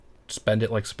Spend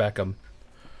it like Speckham.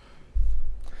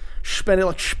 Spend it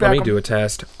like Speckham. Let me do a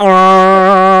test. All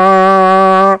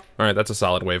right, that's a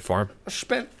solid waveform.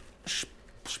 Spend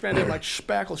it like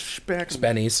Spackle Speckham.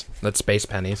 Pennies. That's space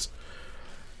pennies.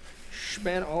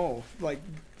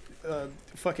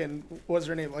 Fucking, what was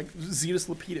her name? Like Zetus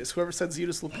Lapidus. Whoever said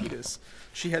Zetus Lapidus,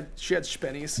 she had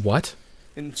spennies What?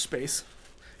 in space.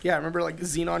 Yeah, remember like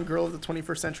Xenon Girl of the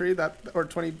 21st Century, that, or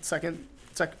 22nd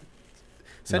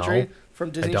century, No, from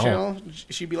Disney I don't.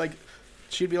 Channel.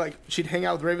 She'd hang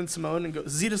out with Raven Simone and go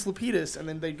Zetus Lapidus, and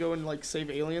then they'd go and like save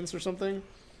aliens or something.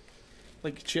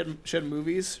 Like she had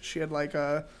movies. She had like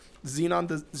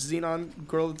Xenon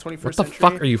Girl of the 21st What the Century.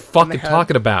 fuck are you fucking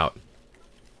talking about?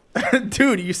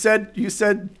 Dude, you said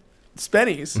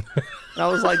Spennies. And I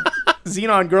was like,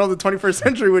 Xenon Girl of the 21st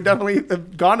Century would definitely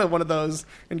have gone to one of those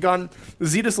and gone,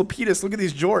 Zetus Lapidus, look at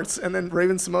these jorts. And then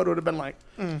Raven Simone would have been like,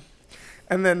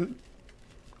 And then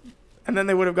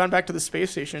they would have gone back to the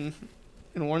space station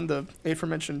and worn the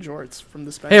aforementioned jorts from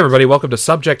the space. Hey everybody, welcome to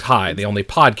Subject High, the only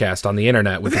podcast on the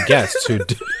internet with the guests who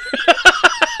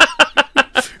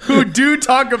do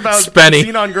talk about Spenny.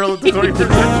 Xenon Girl of the 21st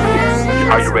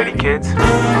Century. Are you ready, kids?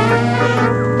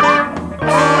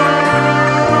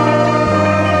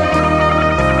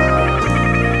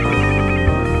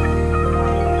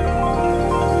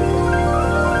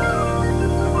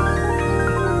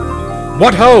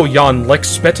 What ho, yon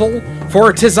lickspittle?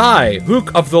 For 'tis I,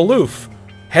 Hook of the Loof,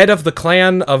 head of the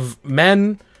clan of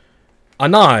men,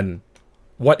 anon,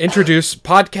 what introduce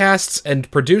podcasts and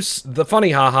produce the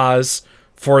funny ha-has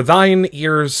for thine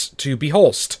ears to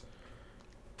beholst.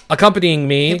 Accompanying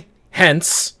me,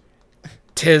 hence,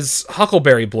 'tis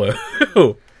Huckleberry Blue.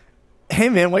 Hey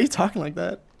man, why are you talking like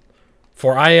that?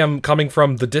 For I am coming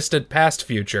from the distant past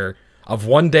future of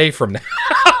one day from now.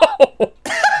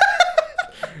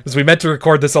 Because we meant to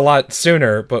record this a lot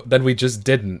sooner, but then we just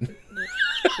didn't.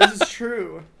 This is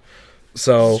true.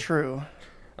 So, It's true.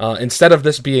 instead of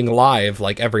this being live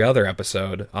like every other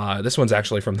episode, this one's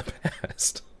actually from the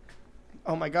past.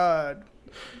 Oh my god.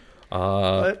 If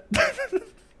What?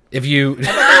 you...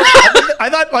 I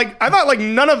thought like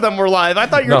none of them were live. I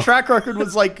thought your No. track record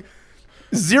was like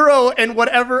 0 and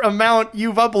whatever amount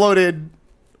you've uploaded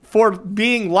for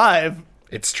being live.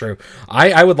 It's true.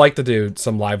 I would like to do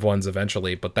some live ones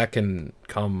eventually, but that can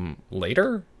come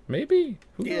later, maybe?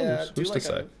 Who knows? do Who's like to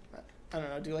say? I don't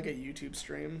know, do like a YouTube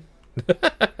stream.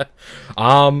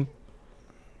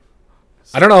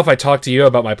 I don't know if I talked to you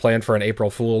about my plan for an April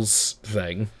Fool's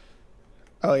thing.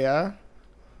 Oh yeah?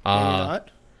 Maybe not?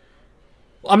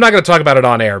 I'm not going to talk about it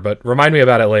on air, but remind me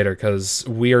about it later, because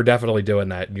we are definitely doing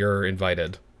that, and you're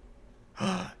invited.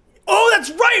 Oh, that's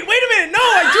right! Wait a minute! No,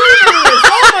 I do remember this!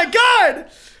 Oh my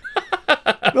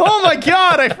god! Oh my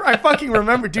god! I fucking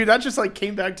remember. Dude, that just like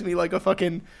came back to me like a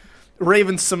fucking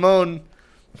Raven Simone,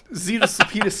 Zetus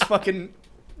Lapidus fucking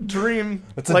dream.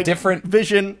 That's a like, different-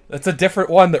 vision. That's a different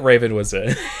one that Raven was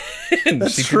in.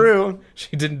 That's true.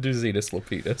 She didn't do Zetus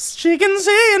Lapidus. She can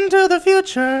see into the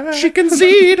future. She can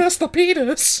Zetus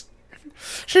Lapidus.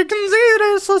 She can see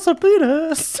this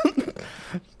Lapidus.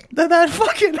 that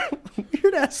fucking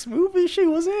weird ass movie she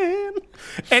was in.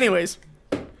 Anyways,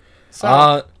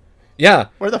 so yeah.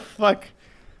 where the fuck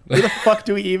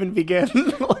do we even begin?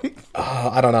 Like,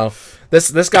 I don't know.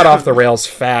 This got off the rails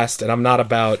fast, and I'm not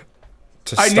about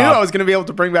to stop. I knew I was gonna be able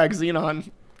to bring back Xenon.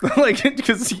 Like,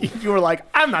 because you were like,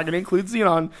 I'm not going to include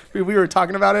Xenon. We were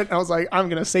talking about it, and I was like, I'm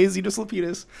going to say Zetus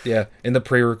Lapidus. Yeah, in the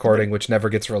pre-recording, which never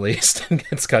gets released and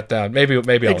gets cut down. Maybe I'll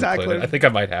include it. I think I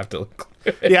might have to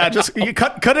include it. Yeah, just you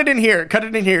cut it in here. Cut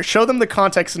it in here. Show them the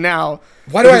context now.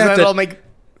 Why do I have to...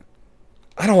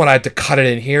 I don't want to have to cut it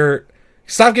in here.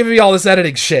 Stop giving me all this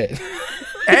editing shit.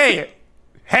 Hey!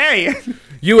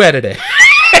 You edit it.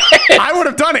 I would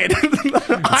have done it.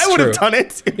 I would have done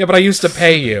it. Yeah, but I used to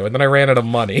pay you, and then I ran out of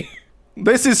money.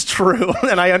 This is true,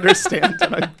 and I understand,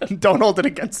 and I don't hold it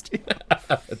against you.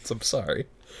 I'm sorry.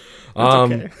 It's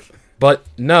okay. But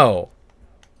no,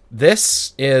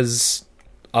 this is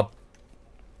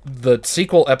the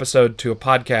sequel episode to a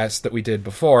podcast that we did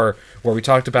before, where we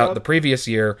talked about the previous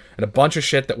year and a bunch of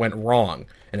shit that went wrong,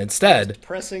 and instead,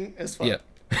 Depressing as fuck.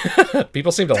 yeah,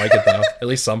 people seem to like it though. At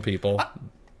least some people.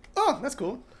 Oh, that's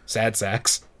cool. Sad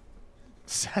sacks.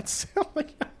 Sad sack. Oh my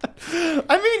god.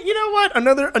 I mean, you know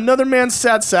what? Another man's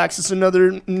sad sacks is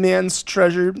another man's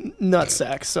treasure nut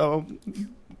sack. So,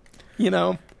 you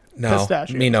know, No,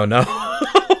 pistachio. me no.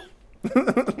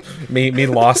 me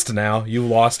lost now. You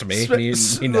lost me. Me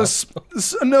no.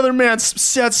 Another man's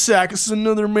sad sack is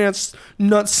another man's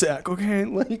nut sack. Okay,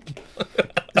 like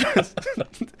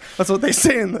that's what they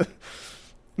say in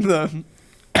the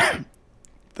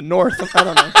the north. I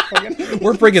don't know.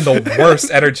 We're bringing the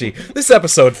worst energy. This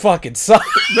episode fucking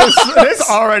sucks. This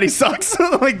already sucks.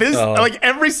 Like this, Oh. like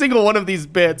every single one of these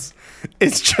bits,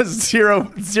 it's just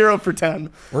zero for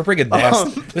 10. We're bringing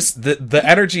the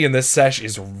energy in this sesh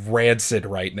is rancid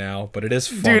right now, but it is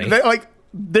funny. Dude,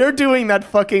 they're doing that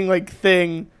fucking like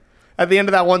thing at the end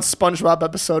of that one SpongeBob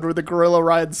episode where the gorilla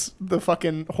rides the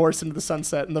fucking horse into the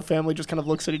sunset and the family just kind of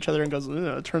looks at each other and goes,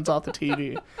 turns off the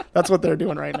TV. That's what they're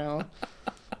doing right now.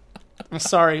 I'm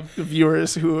sorry,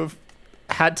 viewers who have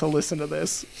had to listen to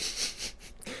this.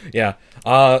 Yeah.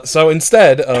 So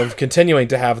instead of continuing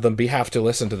to have them have to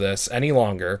listen to this any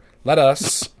longer, let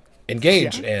us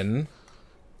engage in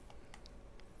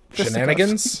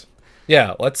shenanigans.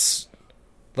 Yeah, let's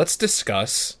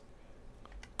discuss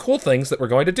cool things that we're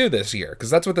going to do this year, because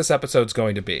that's what this episode's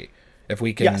going to be. If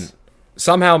we can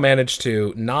somehow manage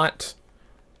to not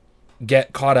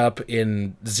get caught up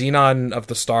in Xenon of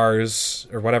the Stars,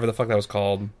 or whatever the fuck that was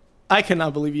called. I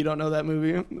cannot believe you don't know that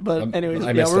movie. But anyways,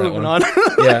 I missed we're that moving one. on.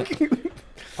 Yeah.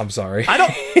 I'm sorry. I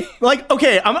don't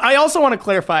I also want to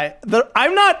clarify that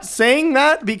I'm not saying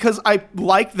that because I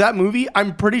like that movie.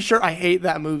 I'm pretty sure I hate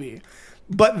that movie,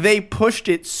 but they pushed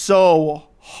it so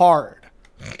hard,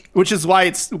 which is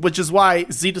why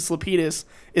Zetus Lapidus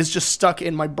is just stuck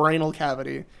in my brainal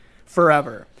cavity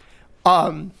forever.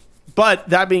 But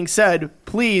that being said,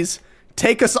 please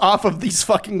take us off of these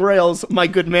fucking rails, my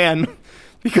good man,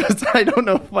 because I don't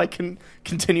know if I can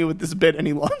continue with this bit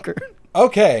any longer.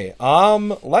 Okay,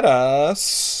 let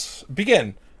us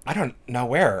begin. I don't know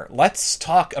where. Let's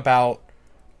talk about...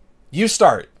 You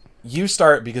start. You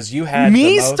start because you had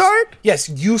Me the most... start? Yes,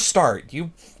 you start.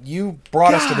 You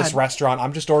brought us to this restaurant.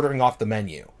 I'm just ordering off the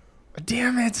menu.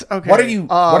 Damn it. Okay. What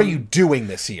are you doing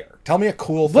this year? Tell me a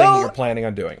cool thing that you're planning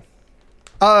on doing.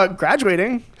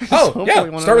 Graduating. Oh,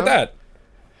 yeah, start with that.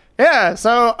 Yeah,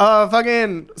 so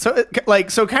kind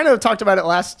of talked about it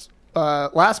last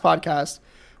podcast.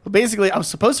 But basically, I was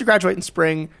supposed to graduate in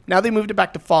spring. Now they moved it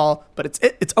back to fall, but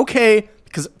it's okay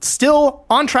because it's still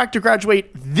on track to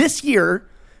graduate this year,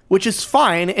 which is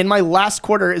fine. And my last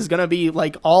quarter is gonna be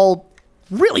like all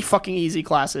really fucking easy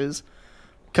classes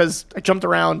because I jumped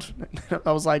around.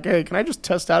 I was like, hey, can I just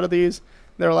test out of these?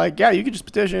 They were like, yeah, you could just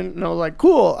petition. And I was like,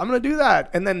 cool, I'm gonna do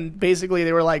that. And then basically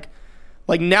they were like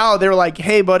now they're like,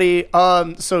 hey, buddy,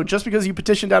 so just because you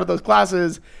petitioned out of those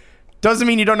classes doesn't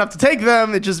mean you don't have to take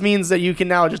them. It just means that you can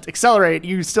now just accelerate.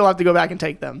 You still have to go back and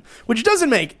take them, which doesn't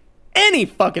make any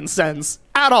fucking sense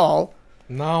at all.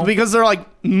 No. Because they're like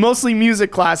mostly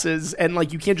music classes and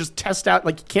like you can't just test out,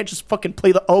 like you can't just fucking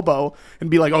play the oboe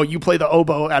and be like, oh, you play the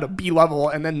oboe at a B level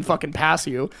and then fucking pass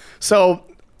you. So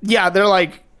yeah, they're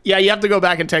like, yeah, you have to go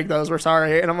back and take those. We're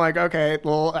sorry. And I'm like, okay,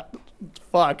 well,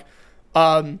 fuck.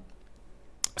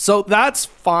 So that's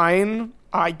fine,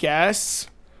 I guess.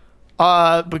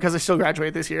 Because I still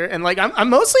graduate this year. And like, I'm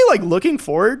mostly like looking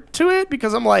forward to it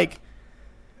because I'm like,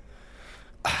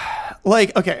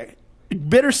 okay,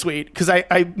 bittersweet. Because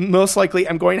I most likely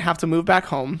am going to have to move back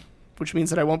home, which means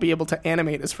that I won't be able to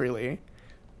animate as freely.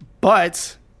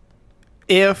 But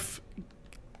if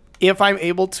I'm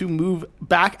able to move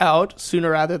back out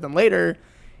sooner rather than later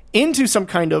into some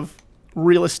kind of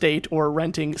real estate or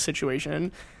renting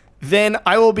situation, then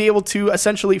I will be able to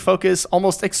essentially focus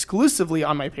almost exclusively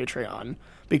on my Patreon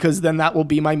because then that will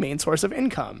be my main source of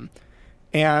income.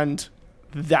 And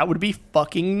that would be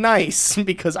fucking nice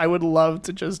because I would love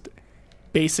to just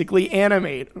basically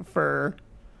animate from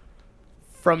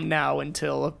now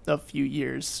until a few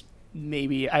years.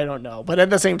 Maybe, I don't know. But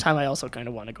at the same time, I also kind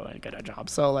of want to go and get a job.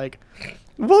 So, like,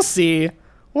 we'll see.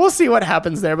 We'll see what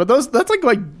happens there. But that's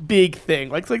like big thing.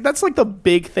 Like that's like the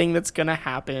big thing that's going to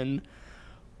happen.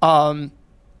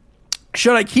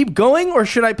 Should I keep going or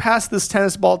should I pass this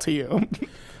tennis ball to you?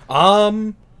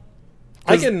 I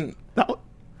can...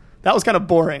 That was kind of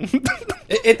boring.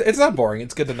 It's not boring.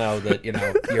 It's good to know that,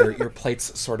 your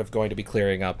plate's sort of going to be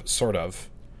clearing up, sort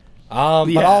of.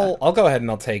 But I'll go ahead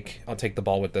and I'll take the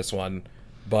ball with this one,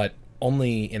 but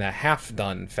only in a half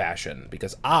done fashion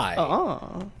because I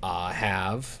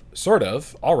have sort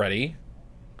of already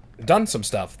done some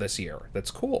stuff this year that's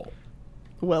cool.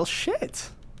 Well, shit.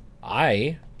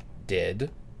 I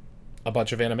did a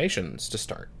bunch of animations to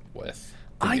start with.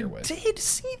 I did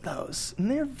see those, and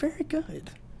they're very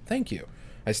good. Thank you.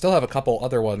 I still have a couple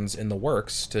other ones in the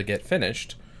works to get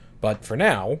finished, but for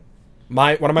now,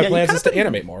 one of my plans is to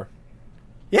animate more.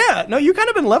 Yeah, no, you kind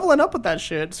of been leveling up with that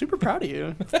shit. Super proud of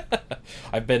you.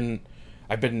 I've been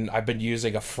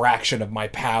using a fraction of my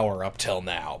power up till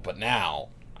now, but now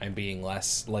I'm being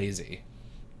less lazy.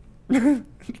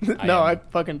 I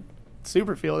fucking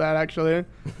super feel that actually.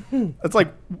 that's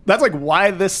like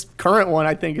why this current one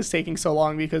I think is taking so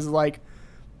long, because like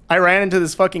I ran into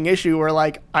this fucking issue where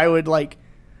like I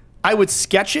would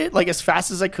sketch it like as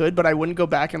fast as I could, but I wouldn't go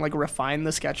back and like refine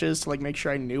the sketches to like make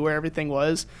sure I knew where everything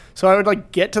was. So I would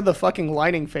like get to the fucking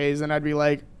lighting phase and I'd be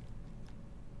like,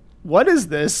 what is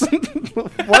this?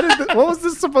 What was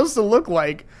this supposed to look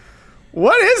like?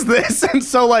 What is this? And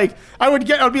so like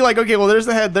I'd be like, okay, well there's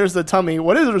the head, there's the tummy.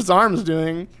 What is his arms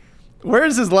doing?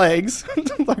 Where's his legs?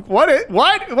 Like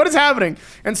what is happening?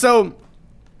 And so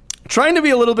trying to be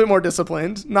a little bit more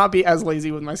disciplined, not be as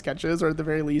lazy with my sketches, or at the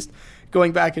very least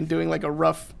going back and doing like a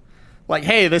rough, like,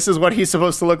 hey, this is what he's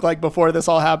supposed to look like before this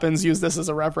all happens. Use this as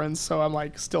a reference. So I'm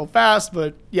like still fast,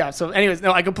 but yeah. So anyways,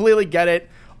 no, I completely get it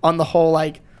on the whole,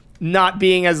 like not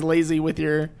being as lazy with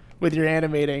your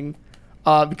animating,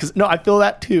 because no, I feel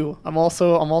that too. I'm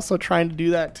also trying to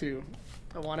do that too.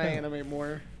 I want to animate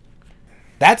more.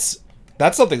 That's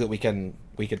something that we can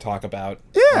talk about.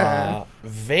 Yeah.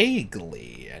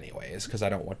 Vaguely, anyways, because I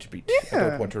don't want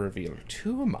to reveal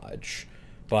too much.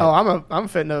 But I'm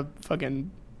fitting to fucking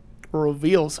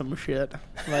reveal some shit,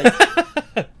 like,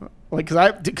 like,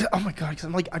 oh my god, because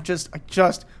I'm like, I just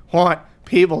want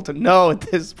people to know at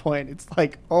this point. It's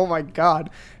like, oh my god,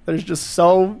 there's just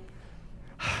so,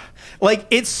 like,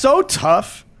 it's so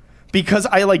tough because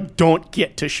I like don't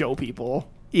get to show people.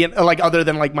 Like other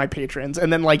than like my patrons,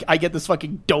 and then like I get this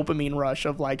fucking dopamine rush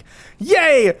of like,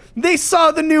 yay, they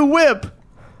saw the new whip,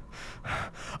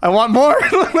 I want more.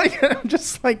 Like I'm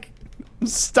just like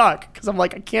stuck because I'm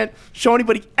like, I can't show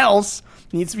anybody else,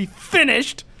 it needs to be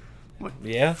finished.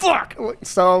 Yeah, fuck.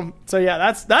 So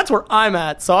yeah, that's where I'm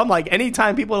at. So I'm like,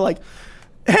 anytime people are like,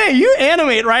 hey, you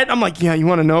animate, right? I'm like, yeah, you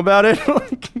want to know about it?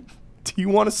 Like, do you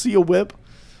want to see a whip?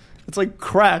 It's like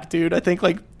crack, dude. I think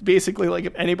like basically like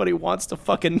if anybody wants to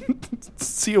fucking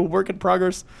see a work in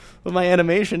progress of my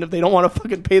animation, if they don't want to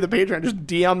fucking pay the Patreon, just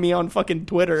DM me on fucking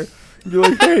Twitter and be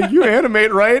like, hey, you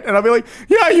animate, right? And I'll be like,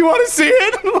 yeah, you want to see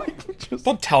it? Like,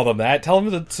 don't tell them that. Tell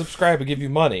them to subscribe and give you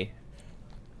money.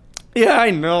 Yeah, I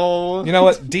know. You know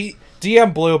what?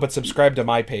 DM Blue, but subscribe to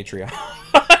my Patreon.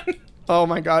 Oh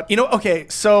my god. You know, okay,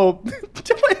 so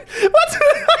what's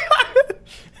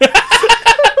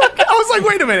I was like,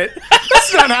 wait a minute.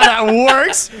 That's not how that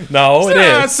works. No, it is.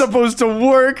 That's supposed to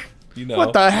work. You know.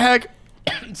 What the heck?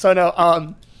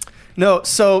 So no,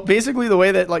 so basically the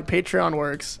way that like Patreon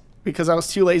works, because I was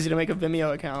too lazy to make a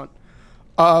Vimeo account,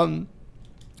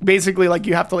 basically like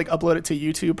you have to like upload it to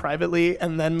YouTube privately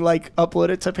and then like upload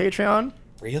it to Patreon.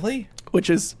 Really? Which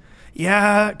is,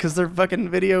 yeah, because their fucking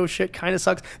video shit kind of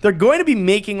sucks. They're going to be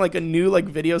making like a new like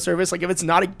video service. Like if it's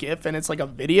not a GIF and it's like a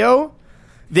video,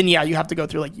 then yeah, you have to go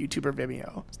through like YouTube or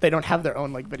Vimeo. They don't have their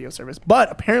own like video service. But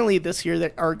apparently this year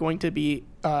they are going to be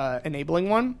enabling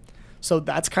one. So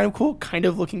that's kind of cool. Kind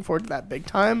of looking forward to that big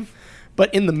time.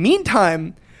 But in the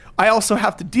meantime, I also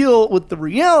have to deal with the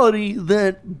reality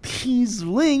that these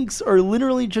links are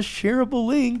literally just shareable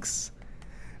links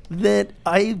that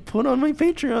I put on my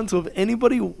Patreon. So if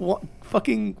anybody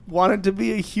fucking wanted to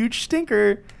be a huge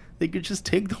stinker, they could just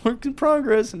take the work in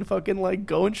progress and fucking like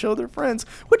go and show their friends,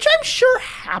 which I'm sure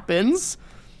happens.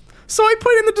 So I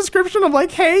put in the description of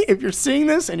like, hey, if you're seeing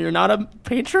this and you're not a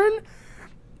patron,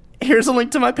 here's a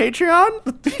link to my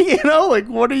Patreon. You know, like,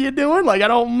 what are you doing? Like, I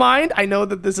don't mind. I know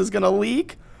that this is going to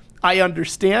leak. I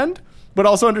understand, but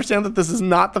also understand that this is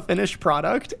not the finished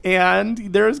product and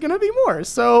there's going to be more.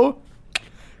 So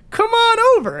come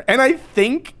on over. And I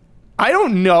think, I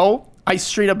don't know. I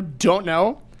straight up don't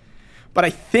know. But I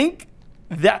think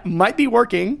that might be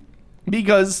working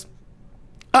because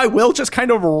I will just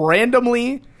kind of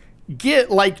randomly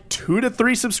get like 2 to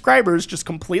 3 subscribers just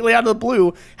completely out of the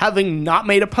blue, having not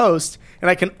made a post. And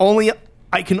I can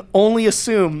only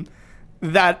assume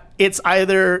that it's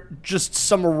either just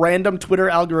some random Twitter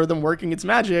algorithm working its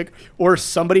magic, or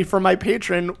somebody from my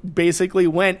patron basically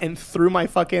went and threw my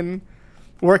fucking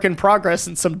work in progress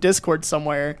in some Discord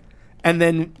somewhere. And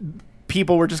then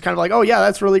people were just kind of like, oh yeah,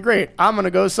 that's really great, I'm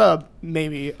gonna go sub.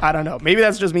 Maybe, I don't know, maybe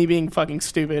that's just me being fucking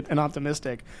stupid and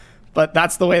optimistic, but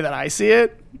that's the way that I see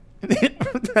it.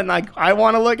 And like, I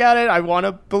want to look at it, I want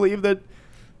to believe that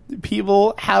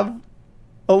people have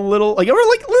a little like, or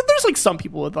like there's like some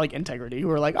people with like integrity who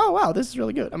are like, oh wow, this is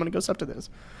really good, I'm gonna go sub to this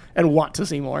and want to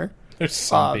see more. There's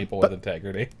some people with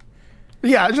integrity.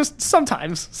 Yeah, just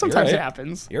sometimes right. It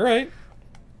happens. You're right.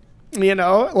 You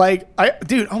know, like,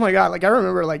 dude, oh my god, like, I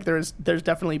remember, like, there's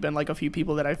definitely been, like, a few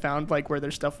people that I found, like, where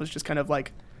their stuff was just kind of,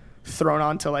 like, thrown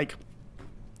onto, like,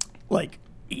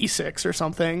 E6 or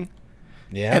something.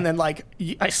 Yeah. And then, like,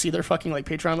 I see their fucking, like,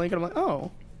 Patreon link, and I'm like,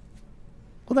 oh,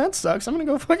 well, that sucks. I'm gonna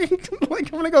go fucking like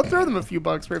I'm gonna go throw them a few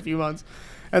bucks for a few months,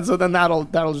 and so then that'll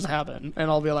just happen, and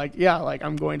I'll be like, yeah, like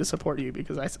I'm going to support you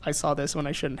because I saw this when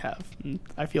I shouldn't have. And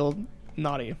I feel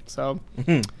naughty, so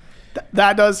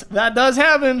that does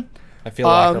happen. I feel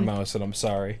lacrimose, and I'm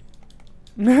sorry.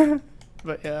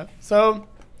 But yeah, so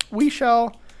we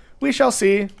shall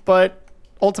see. But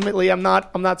ultimately, I'm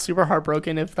not super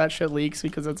heartbroken if that shit leaks,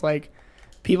 because it's like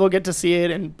people get to see it,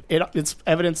 and it's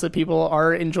evidence that people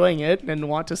are enjoying it and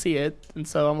want to see it, and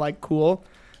so I'm like, cool.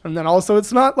 And then also,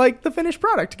 it's not like the finished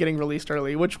product getting released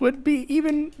early, which would be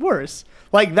even worse.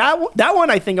 Like that one,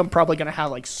 I think I'm probably gonna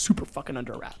have like super fucking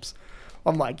under wraps.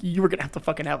 I'm like, you were gonna have to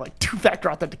fucking have like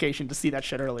 2-factor authentication to see that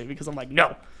shit early, because I'm like,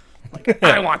 no. Like,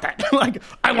 I want that. Like,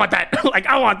 I want that. Like,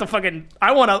 I want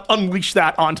to unleash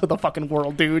that onto the fucking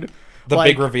world, dude. The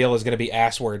like, big reveal is going to be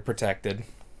ass word protected.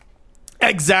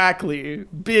 Exactly.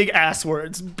 Big ass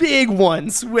words. Big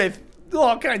ones with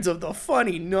all kinds of the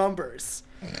funny numbers.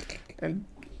 And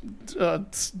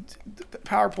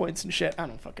PowerPoints and shit. I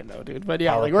don't fucking know, dude. But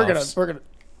yeah, like we're gonna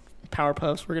power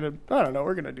posts. We're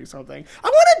gonna do something. I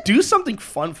want to do something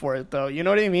fun for it though. You know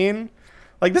what I mean?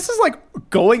 Like this is like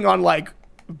going on like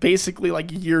basically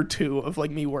like year 2 of like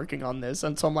me working on this,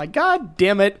 and so I'm like, god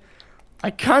damn it,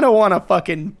 I kind of want to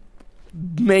fucking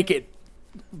make it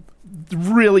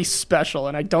really special,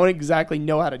 and I don't exactly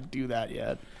know how to do that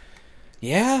yet.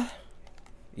 Yeah.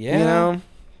 You know?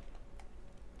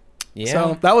 Yeah.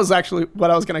 So that was actually what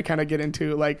I was gonna kind of get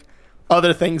into, like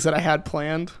other things that I had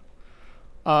planned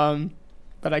that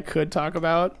I could talk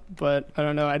about, but I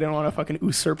don't know, I didn't want to fucking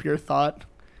usurp your thought.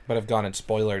 But I've gone and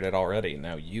spoilered it already.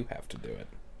 Now you have to do it.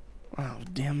 Oh,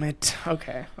 damn it.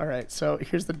 Okay. All right. So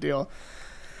here's the deal.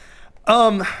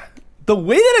 The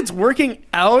way that it's working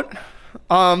out,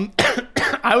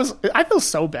 I feel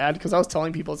so bad because I was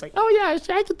telling people, it's like, oh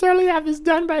yeah, I could totally have this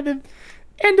done by the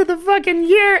end of the fucking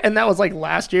year. And that was like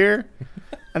last year.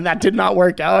 And that did not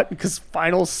work out because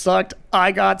finals sucked.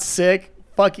 I got sick.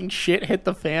 Fucking shit hit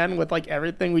the fan with like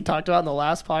everything we talked about in the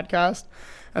last podcast.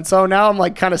 And so now I'm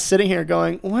like kind of sitting here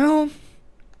going, well,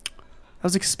 I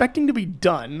was expecting to be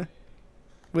done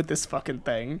with this fucking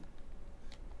thing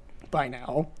by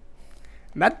now.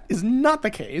 And that is not the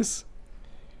case.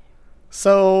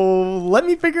 So let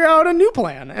me figure out a new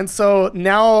plan. And so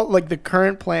now, like the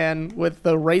current plan with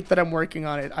the rate that I'm working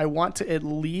on it, I want to at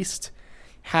least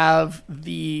have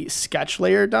the sketch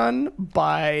layer done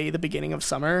by the beginning of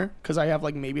summer, because I have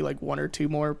like maybe like 1 or 2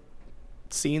 more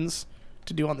scenes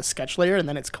to do on the sketch layer, and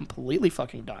then it's completely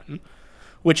fucking done.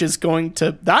 Which is going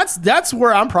to that's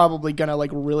where I'm probably gonna like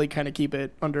really kind of keep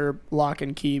it under lock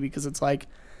and key, because it's like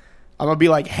I'm gonna be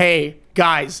like, hey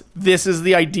guys, this is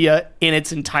the idea in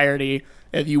its entirety.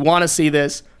 If you want to see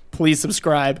this, please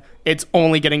subscribe. It's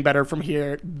only getting better from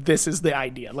here. This is the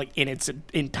idea, like in its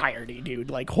entirety,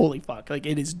 dude. Like holy fuck, like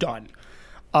it is done.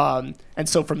 And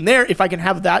so from there, if I can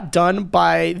have that done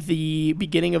by the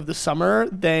beginning of the summer,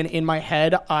 then in my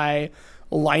head I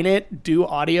line it, do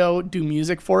audio, do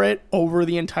music for it over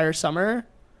the entire summer,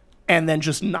 and then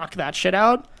just knock that shit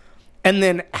out, and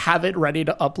then have it ready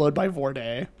to upload by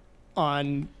Vorday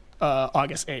on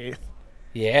August 8th.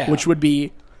 Yeah. Which would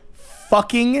be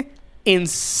fucking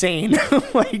insane.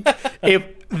 Like,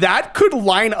 if that could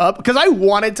line up, because I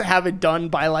wanted to have it done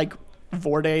by, like,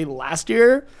 Vorday last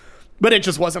year, but it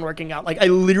just wasn't working out. Like, I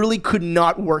literally could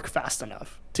not work fast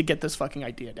enough to get this fucking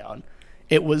idea down.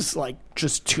 It was like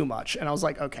just too much. And I was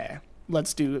like, okay,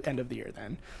 let's do end of the year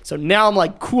then. So now I'm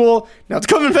like, cool. Now it's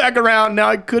coming back around. Now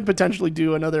I could potentially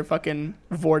do another fucking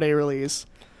Vorday release.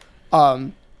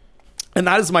 And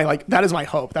that is my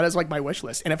hope. That is like my wish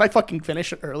list. And if I fucking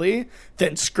finish it early,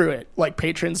 then screw it. Like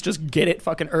patrons just get it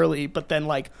fucking early, but then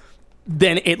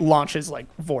it launches like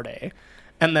Vorday.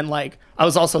 And then like I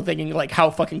was also thinking like how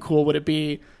fucking cool would it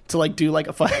be to like do like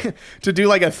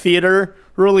a theater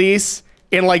release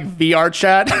in like VR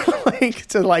chat, like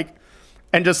to like,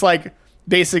 and just like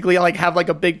basically like have like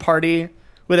a big party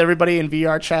with everybody in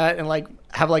VR chat, and like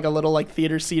have like a little like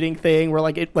theater seating thing where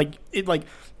it's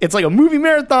like a movie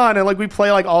marathon, and like we play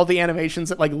like all the animations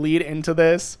that like lead into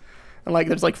this, and like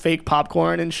there's like fake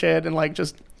popcorn and shit, and like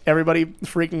just everybody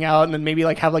freaking out, and then maybe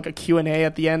like have like a Q&A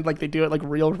at the end, like they do at like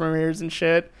real premieres and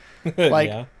shit. Like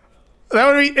yeah.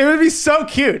 it would be so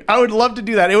cute. I would love to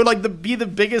do that. It would like be the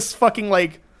biggest fucking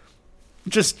like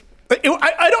just I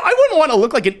wouldn't want to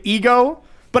look like an ego,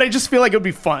 but I just feel like it would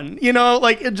be fun, you know,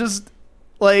 like it just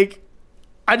like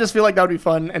I just feel like that would be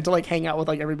fun, and to like hang out with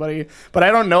like everybody. But I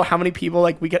don't know how many people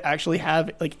like we could actually have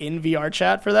like in VR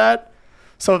chat for that.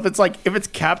 So if it's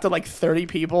capped at like 30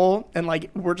 people, and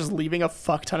like we're just leaving a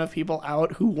fuck ton of people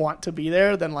out who want to be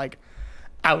there, then like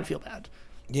I would feel bad.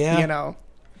 Yeah. You know.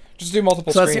 Just do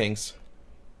multiple So screenings.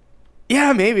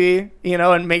 Yeah, maybe,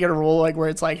 and make it a rule like where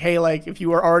it's like, hey, like if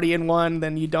you were already in one,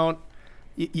 then you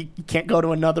can't go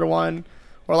to another one.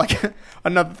 Or like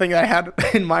another thing that I had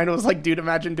in mind was like, dude,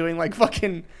 imagine doing like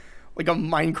fucking like a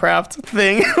Minecraft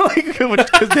thing, like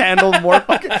which could handle more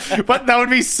fucking. But that would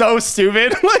be so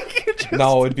stupid. Like,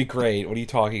 No, it'd be great. What are you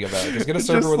talking about? Just get a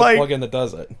server Just with like- a plugin that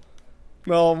does it.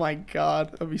 oh my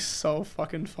god, that'd be so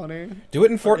fucking funny. Do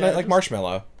it in Fortnite yeah, like just-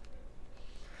 Marshmallow.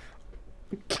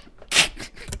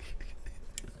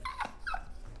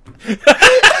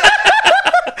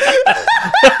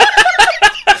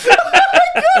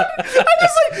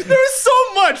 There was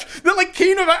so much that like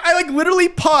came to my. I like literally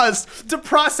paused to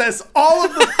process all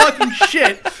of the fucking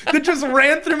shit that just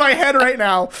ran through my head right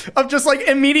now. Of just like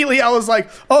immediately, I was like,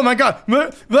 "Oh my god,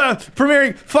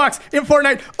 premiering Fox in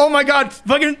Fortnite! Oh my god,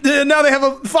 fucking now they have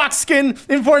a Fox skin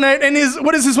in Fortnite, and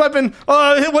what is his weapon?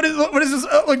 What is this?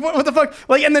 What the fuck?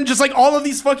 Like, and then just like all of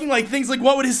these fucking like things, like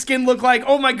what would his skin look like?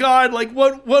 Oh my god, like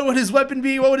what would his weapon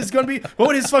be? What would his gun be? What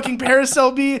would his fucking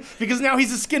paracel be? Because now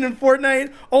he's a skin in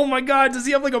Fortnite. Oh my god, does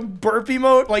he have like a burp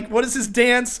emote? Like, what is his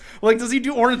dance? Like, does he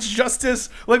do Orange Justice?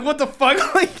 Like, what the fuck?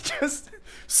 Like, just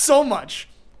so much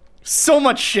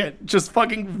shit just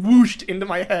fucking whooshed into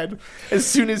my head as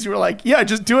soon as you were like, yeah,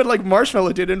 just do it like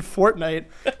Marshmallow did in Fortnite.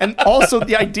 And also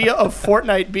the idea of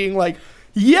Fortnite being like,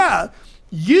 yeah,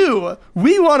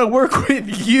 we want to work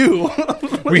with you.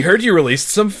 We heard you released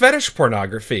some fetish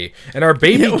pornography, and our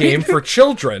baby Yeah, game for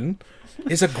children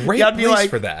is a great Yeah, I'd be place like-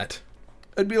 for that.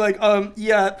 I'd be like,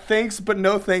 yeah, thanks, but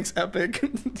no thanks, Epic.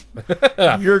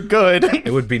 You're good.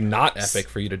 It would be not epic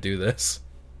for you to do this.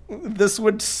 This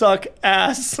would suck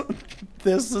ass.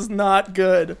 This is not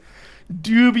good.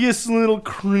 Dubious little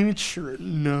creature.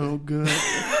 No good.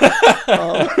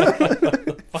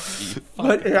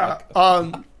 But yeah.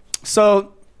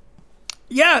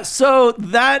 So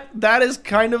that is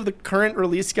kind of the current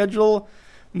release schedule.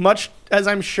 Much as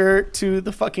I'm sure to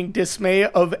the fucking dismay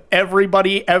of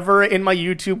everybody ever in my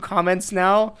YouTube comments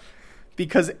now,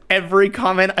 because every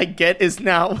comment I get is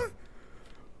now,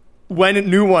 when a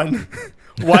new one,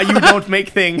 why you don't make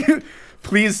thing,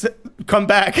 please come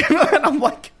back. And I'm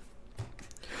like,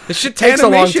 This shit takes a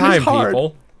long Animation is time, hard.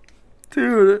 people.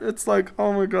 dude, it's like,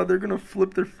 oh my god, they're gonna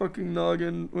flip their fucking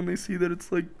noggin when they see that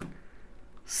it's like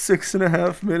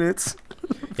 6.5 minutes.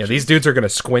 Yeah, these dudes are gonna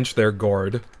squinch their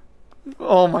gourd.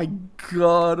 Oh my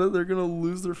god, they're gonna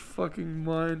lose their fucking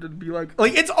mind and be like,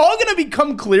 it's all gonna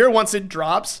become clear once it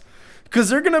drops, because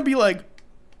they're gonna be like,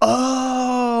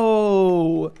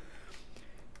 oh,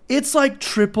 it's like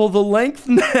triple the length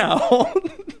now.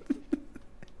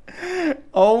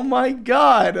 Oh my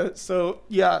god. So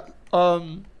yeah,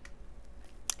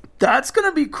 that's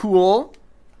gonna be cool.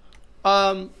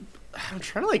 I'm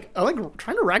trying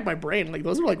to rack my brain. Like,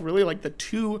 those are like really like the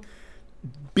two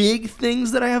big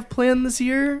things that I have planned this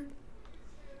year.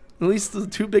 At least the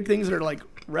two big things that are like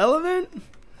relevant.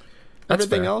 That's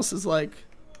Everything fair. else is like,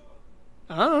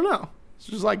 I don't know. It's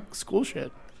just like school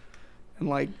shit and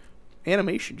like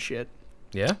animation shit.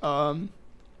 Yeah?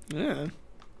 Yeah,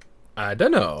 I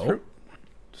don't know.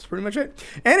 that's pretty much it.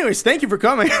 Anyways, thank you for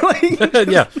coming. Like,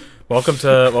 Yeah. Welcome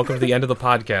to the end of the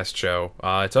podcast show.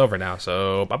 It's over now,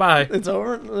 so bye-bye. it's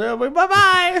over. Bye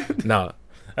bye. No.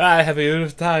 I have a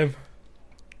beautiful time.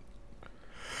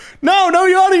 No,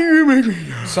 you're out of here. You made me.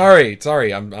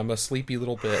 Sorry. I'm a sleepy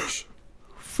little bitch.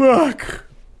 Fuck.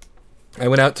 I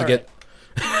went out to get...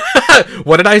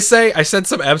 What did I say? I said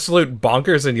some absolute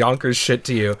bonkers and yonkers shit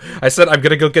to you. I said I'm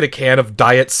gonna go get a can of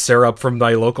diet syrup from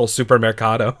my local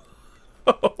supermercado.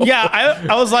 Yeah,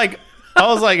 I was like,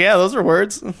 yeah, those are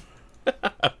words.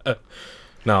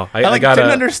 No, I I gotta...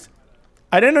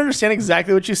 didn't understand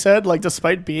exactly what you said, like,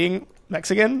 despite being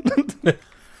Mexican.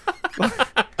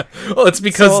 Well, it's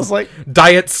because So I was like-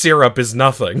 diet syrup is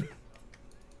nothing.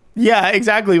 Yeah,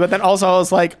 exactly. But then also I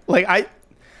was like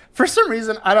for some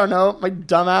reason, I don't know, my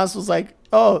dumbass was like,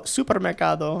 oh,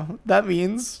 supermercado. That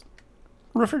means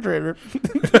refrigerator.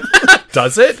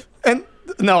 Does it? And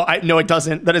no, it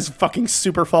doesn't. That is fucking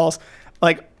super false.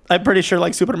 Like, I'm pretty sure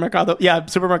like supermercado. Yeah,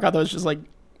 supermercado is just like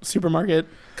supermarket.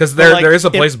 Because But, like, there is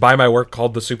a place by my work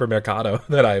called the Supermercado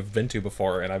that I've been to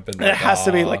before, and I've been like, It has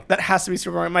to be "Aw." like that. Has to be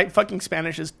supermarket. My fucking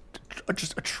Spanish is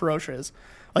just atrocious.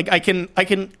 Like, I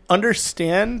can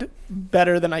understand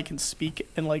better than I can speak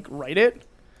and like write it.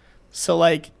 So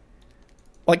like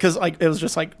because like it was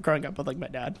just like growing up with like my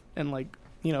dad and like,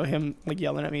 you know, him like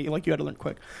yelling at me like, you had to learn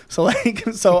quick. So like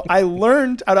so I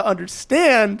learned how to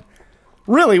understand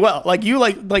really well. Like, you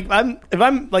like if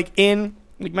I'm like in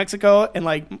like Mexico and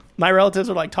like my relatives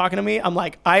are like talking to me, I'm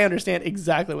like, I understand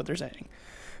exactly what they're saying.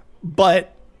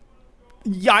 But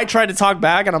yeah, I tried to talk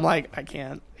back, and I'm like, I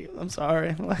can't. I'm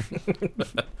sorry.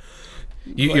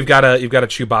 You've got a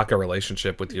Chewbacca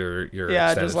relationship with your Yeah,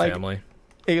 extended just like- family.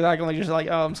 Exactly, just like,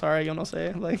 oh, I'm sorry, yo no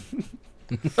sé.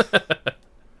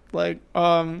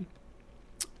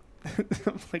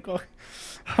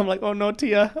 I'm like, oh no,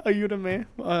 Tia,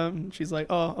 ayúdame. She's like,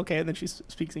 oh, okay, and then she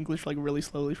speaks English like really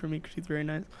slowly for me because she's very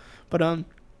nice. But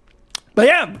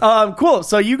yeah, cool.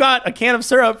 So you got a can of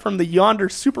syrup from the Yonder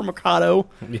Supermercado.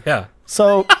 Yeah.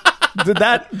 So did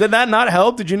that not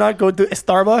help? Did you not go to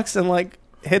Starbucks and like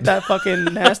hit that fucking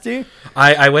nasty?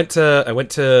 I went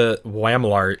to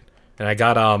Walmart and I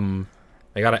got an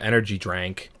energy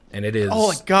drink, and it is. Oh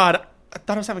my god. I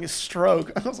thought I was having a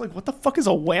stroke. I was like, what the fuck is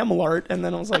a Walmart? And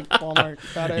then I was like, Walmart.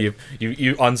 Got it.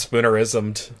 You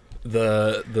unspoonerismed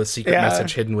the secret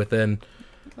message hidden within.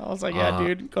 I was like, yeah,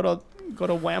 dude, go to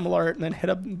Walmart and then hit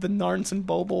up the Narns and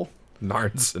Boble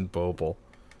Narns and Boble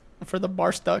for the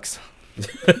bar stucks.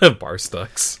 Bar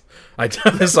stucks.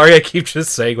 Sorry, I keep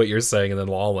just saying what you're saying and then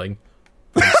lolling.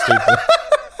 I'm stupid.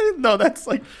 No, that's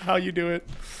like how you do it.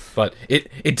 But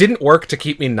it didn't work to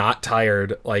keep me not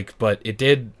tired, but it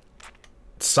did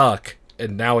suck,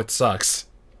 and now it sucks.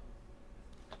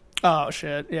 Oh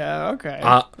shit. Yeah, okay.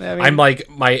 I mean, I'm like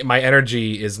my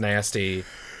energy is nasty,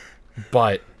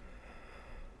 but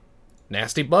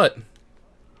nasty butt.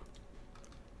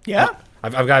 Yeah.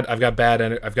 I've got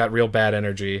real bad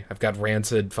energy. I've got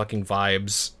rancid fucking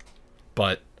vibes.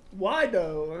 But why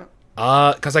though?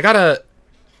 Cuz I got a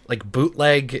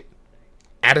bootleg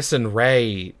Addison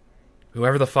Rae,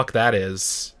 whoever the fuck that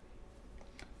is.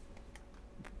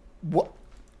 What?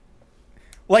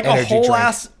 Like energy a whole drink.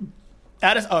 Ass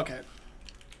Addison. Okay.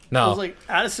 No. It was like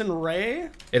Addison Rae.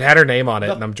 It had her name on it,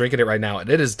 and I'm drinking it right now, and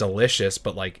it is delicious.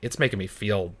 But it's making me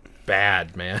feel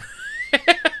bad, man.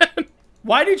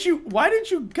 Why did you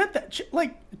get that?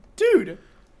 Dude,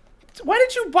 why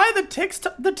did you buy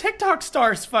the TikTok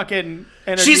stars fucking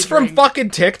energy She's drink? from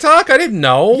fucking TikTok? I didn't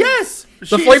know. Yes.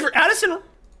 The flavor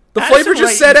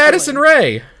just said Addison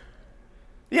Rae.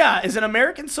 Yeah, is an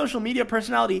American social media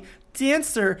personality,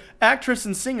 dancer, actress,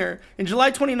 and singer. In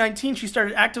July 2019, she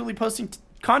started actively posting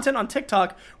content on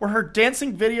TikTok where her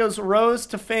dancing videos rose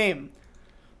to fame.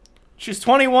 She's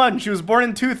 21. She was born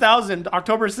in 2000,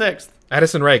 October 6th.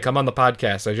 Addison Rae, come on the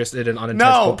podcast. I just did an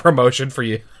unintentional promotion for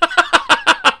you.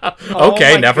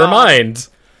 Okay, never mind.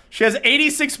 She has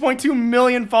 86.2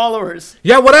 million followers.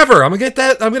 Yeah, whatever. I'm gonna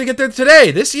get there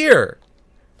today, this year.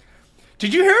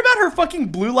 Did you hear about her fucking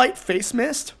blue light face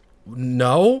mist?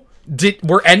 No.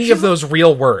 Were any of those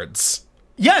real words?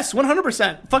 Yes,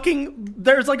 100%. Fucking,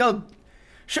 there's like a...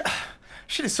 Shit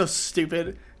is so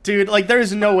stupid. Dude, there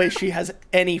is no way she has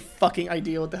any fucking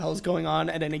idea what the hell is going on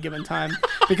at any given time.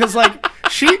 Because,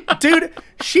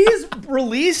 she's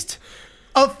released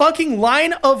a fucking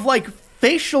line of,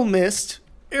 facial mist,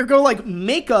 ergo,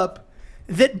 makeup,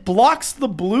 that blocks the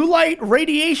blue light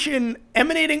radiation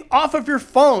emanating off of your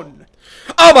phone.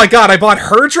 Oh my god, I bought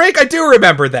her drink? I do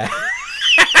remember that.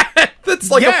 That's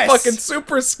a fucking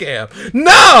super scam.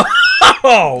 No!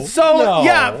 So,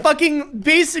 yeah, fucking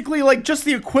basically just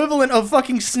the equivalent of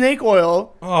fucking snake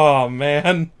oil. Oh,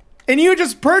 man. And you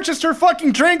just purchased her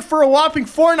fucking drink for a whopping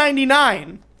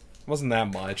 $4.99. Wasn't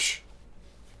that much.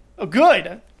 Oh,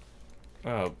 good.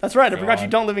 Oh, that's right. God. I forgot you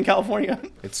don't live in California.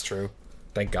 It's true.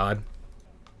 Thank God.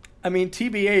 I mean,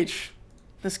 TBH,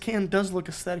 this can does look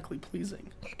aesthetically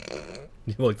pleasing.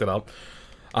 You looked it up.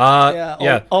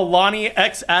 Yeah. Alani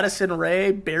X Addison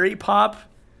Rae Berry Pop.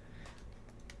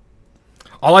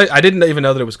 I didn't even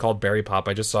know that it was called Berry Pop.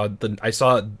 I just saw I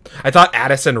thought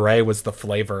Addison Rae was the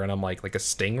flavor, and I'm like a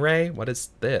Stingray? What is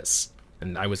this?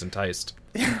 And I was enticed.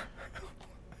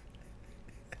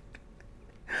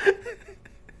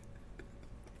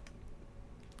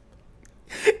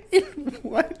 In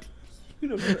what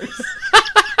universe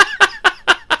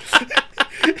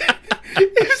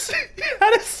is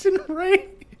Addison Rae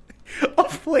a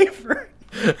flavor?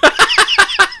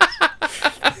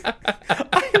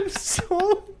 I am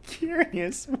so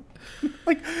curious.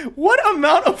 What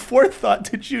amount of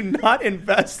forethought did you not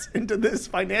invest into this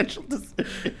financial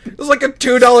decision? It was like a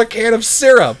 $2 can of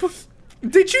syrup.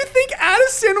 Did you think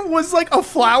Addison was a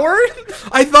flower?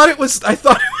 I thought it was like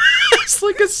a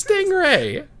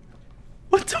Stingray.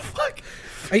 What the fuck?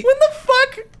 When the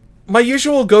fuck? My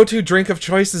usual go-to drink of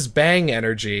choice is Bang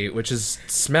Energy, which is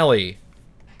smelly.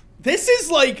 This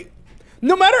is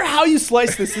no matter how you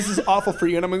slice this is awful for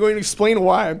you, and I'm going to explain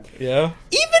why. Yeah.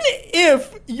 Even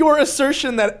if your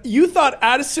assertion that you thought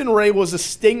Addison Rae was a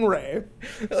stingray,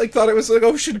 I thought it was an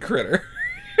ocean critter.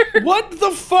 What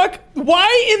the fuck?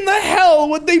 Why in the hell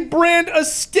would they brand a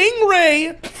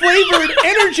stingray flavored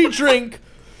energy drink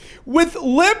with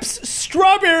lips,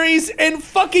 strawberries, and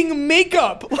fucking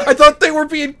makeup. I thought they were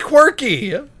being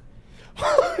quirky.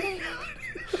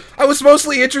 I was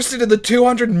mostly interested in the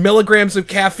 200 milligrams of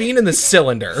caffeine in the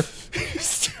cylinder.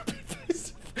 Stupid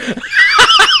face.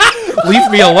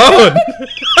 Leave me alone.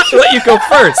 I let you go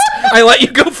first. I let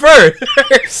you go first.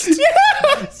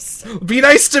 Yes! Be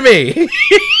nice to me.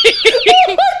 Oh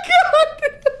my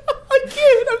god! I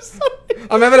can't, I'm sorry.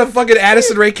 I'm having a fucking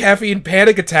Addison Rae caffeine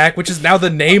panic attack, which is now the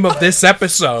name of this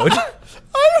episode. I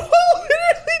will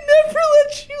literally never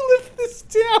let you live this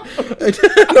down. I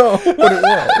didn't know what it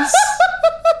was.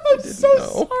 I'm so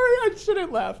sorry. I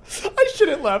shouldn't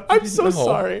laugh. I'm so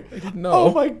sorry. I didn't know.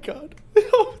 Oh my god.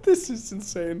 Oh, this is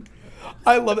insane.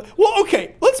 I love it. Well,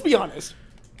 okay, let's be honest.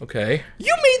 Okay.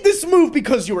 You made this move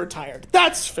because you were tired.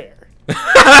 That's fair.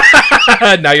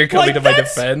 Now you're coming Like, to my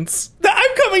that's- defense.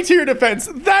 I'm coming to your defense.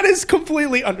 That is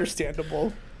completely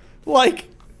understandable. Like,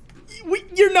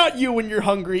 you're not you when you're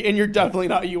hungry, and you're definitely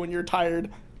not you when you're tired.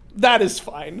 That is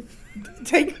fine.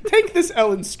 Take this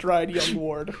L in stride, young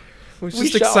ward. I was We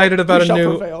just shall- excited about we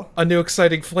shall prevail. a new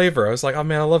exciting flavor. I was like, oh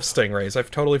man, I love stingrays.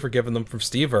 I've totally forgiven them from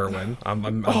Steve Irwin. I'm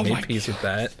Oh my made peace with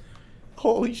that.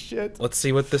 Holy shit. Let's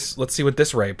see what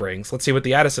this Ray brings. Let's see what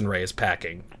the Addison Ray is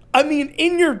packing. I mean,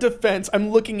 in your defense, I'm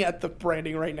looking at the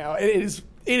branding right now. It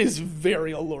is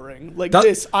very alluring. Like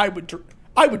this, I would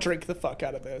drink the fuck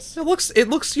out of this. It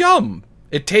looks yum.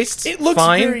 It tastes It looks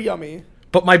fine, very yummy.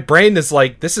 but my brain is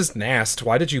like, this is nasty.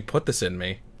 Why did you put this in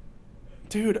me?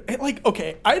 Dude,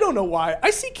 okay, I don't know why. I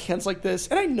see cans like this,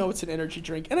 and I know it's an energy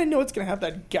drink, and I know it's going to have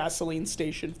that gasoline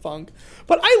station funk.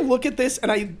 But I look at this,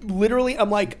 and I'm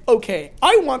like, okay,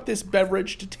 I want this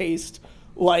beverage to taste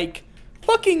like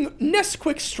fucking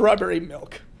Nesquik strawberry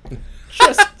milk.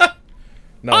 Just,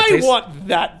 No, I want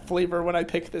that flavor when I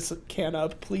pick this can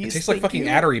up, please. It tastes like Thank fucking you.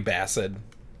 Attery Acid.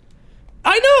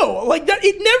 I know, like that.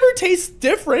 It never tastes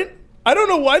different. I don't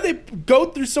know why they go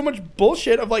through so much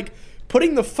bullshit of like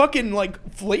putting the fucking like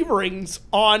flavorings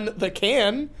on the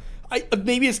can.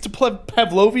 Maybe it's to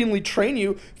Pavlovianly train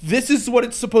you. This is what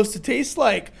it's supposed to taste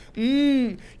like.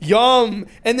 Yum.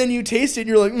 And then you taste it and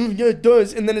you're like, yeah, it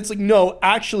does. And then it's like, no,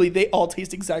 actually, they all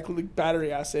taste exactly like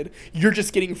battery acid. You're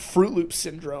just getting Fruit Loop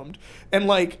syndromed. And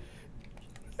like,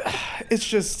 it's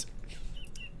just,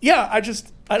 yeah, I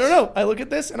don't know. I look at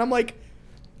this and I'm like,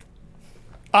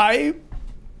 I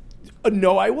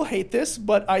know I will hate this,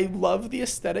 but I love the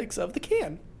aesthetics of the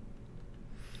can.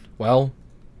 Well,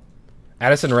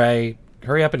 Addison Rae,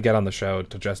 hurry up and get on the show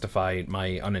to justify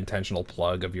my unintentional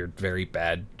plug of your very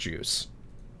bad juice.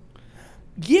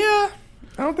 Yeah,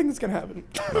 I don't think it's gonna happen.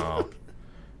 No.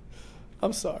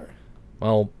 I'm sorry.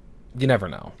 Well, you never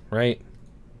know, right?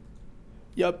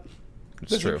 Yep.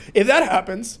 It's true. If that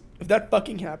happens, if that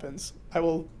fucking happens, I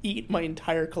will eat my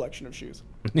entire collection of shoes.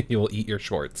 You will eat your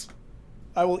shorts.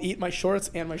 I will eat my shorts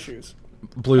and my shoes.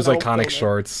 Blue's And I will iconic film it.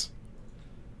 shorts.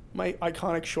 My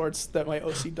iconic shorts that my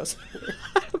OC doesn't wear.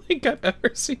 I don't think I've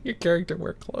ever seen your character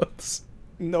wear clothes.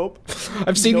 Nope.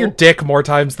 I've seen your Nope. dick more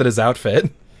times than his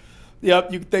outfit.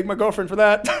 Yep, you can thank my girlfriend for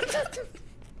that.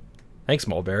 Thanks,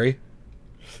 Mulberry.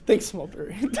 Thanks,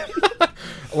 Mulberry.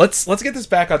 Let's get this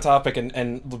back on topic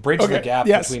and bridge the Okay, gap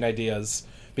yes. between ideas,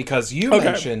 because you Okay.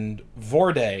 mentioned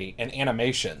Vorday and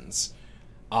animations,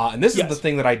 and this is Yes. the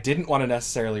thing that I didn't want to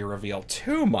necessarily reveal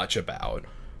too much about.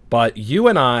 But you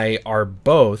and I are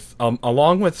both,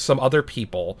 along with some other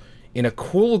people, in a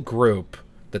cool group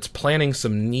that's planning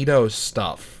some neato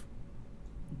stuff.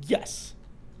 Yes.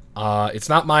 It's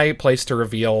not my place to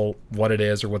reveal what it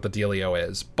is or what the dealio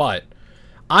is, but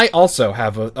I also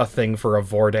have a thing for a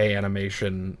Vorday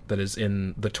animation that is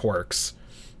in the twerks.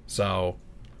 So,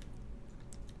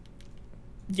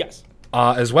 Yes.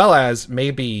 as well as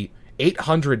maybe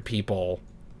 800 people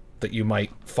that you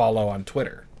might follow on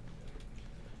Twitter.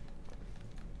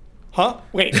 Huh?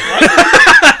 Wait.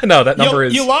 What? No, that number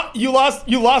is... You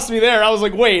lost me there. I was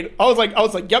like, wait. I was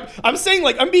like, yep. I'm saying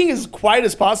like I'm being as quiet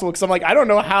as possible because I'm like I don't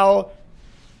know how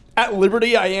at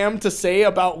liberty I am to say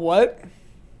about what.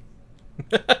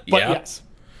 But yeah. yes.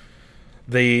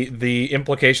 The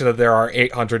implication that there are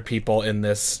 800 people in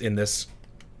this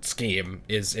scheme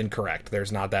is incorrect.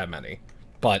 There's not that many.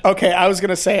 But Okay, I was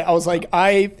gonna say I was like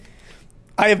I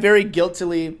have very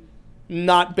guiltily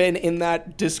not been in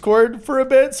that Discord for a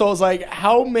bit, so I was like,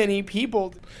 how many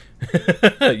people?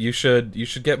 you should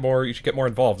get more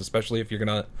involved, especially if you're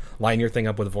gonna line your thing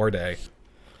up with Vorday.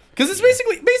 Because it's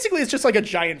basically it's just like a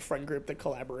giant friend group that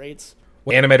collaborates.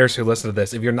 Animators who listen to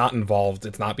this, if you're not involved,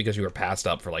 it's not because you were passed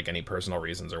up for like any personal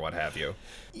reasons or what have you.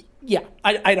 Yeah,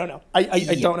 I don't know. I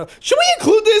don't know. Should we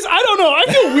include this? I don't know. I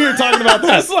feel weird talking about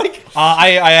this. Like,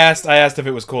 I asked if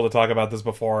it was cool to talk about this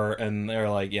before, and they were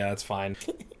like, "Yeah, it's fine."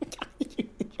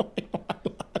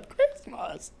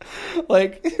 Christmas,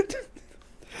 like,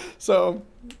 so,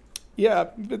 yeah,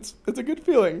 it's a good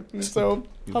feeling. So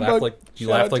you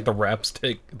laugh like the Rap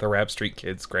Street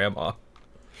Kids grandma.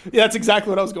 Yeah, that's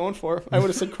exactly what I was going for. I would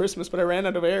have said Christmas, but I ran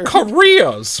out of air.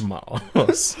 Christmas.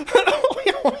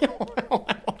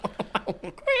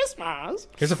 Christmas.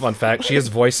 Here's a fun fact. She is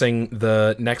voicing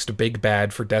the next big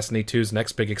bad for Destiny 2's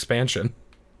next big expansion.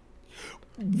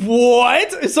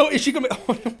 What? So is she going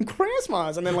to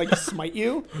Christmas and then like smite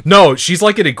you? No, she's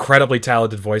like an incredibly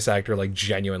talented voice actor, like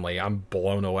genuinely. I'm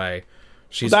blown away.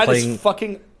 That is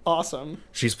fucking awesome.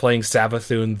 She's playing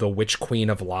Savathun, the Witch Queen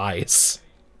of Lies.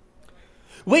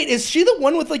 Wait, is she the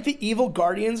one with like the evil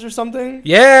guardians or something?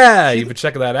 Yeah, you've been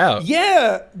checking that out.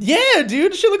 Yeah,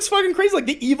 dude, she looks fucking crazy, like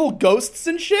the evil ghosts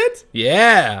and shit.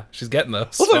 Yeah, she's getting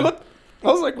those. I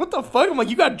was like, what the fuck? I'm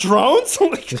like, you got drones?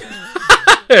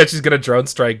 Yeah, she's gonna drone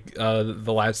strike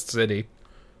the last city.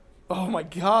 Oh my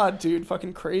god, dude,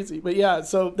 fucking crazy. But yeah,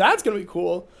 so that's gonna be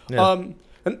cool. Yeah.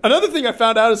 And another thing I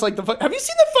found out is like have you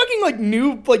seen the fucking like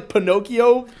new like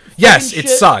Pinocchio? Yes, it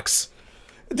shit? sucks.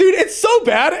 Dude, it's so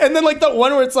bad. And then, like, the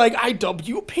one where it's like, I dub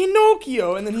you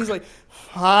Pinocchio. And then he's like,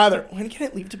 Father, when can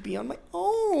I leave to be on my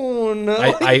own?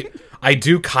 I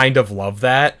do kind of love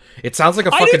that. It sounds like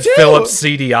a fucking Philips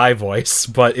CDI voice,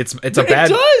 but it's a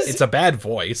bad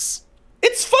voice.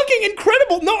 It's fucking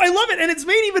incredible. No, I love it. And it's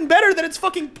made even better that it's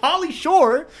fucking Pauly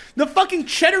Shore, the fucking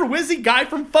Cheddar Whizzy guy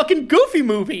from fucking Goofy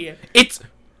Movie. It's...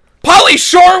 Pauly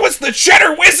Shore was the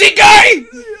Cheddar Whizzy guy?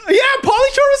 Yeah,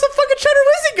 Pauly Shore was the fucking Cheddar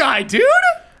Whizzy guy, dude.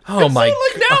 Oh my god.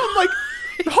 Like, now I'm like,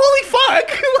 holy fuck.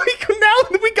 Like,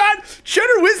 now we got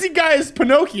Cheddar Whizzy guy as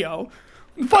Pinocchio.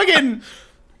 Fucking,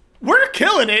 we're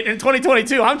killing it in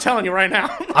 2022. I'm telling you right now.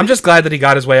 I'm just glad that he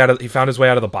found his way out of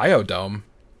the biodome.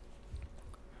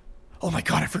 Oh my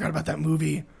god, I forgot about that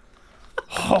movie.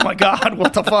 Oh my god,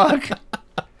 what the fuck?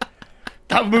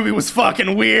 That movie was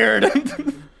fucking weird.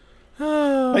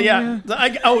 But yeah,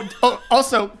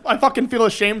 also, I fucking feel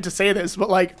ashamed to say this, but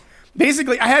like,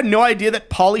 basically, I had no idea that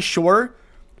Pauly Shore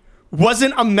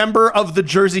wasn't a member of the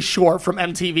Jersey Shore from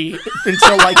MTV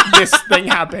until like this thing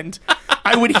happened.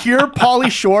 I would hear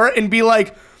Pauly Shore and be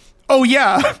like, "Oh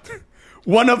yeah,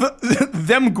 one of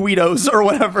them Guidos or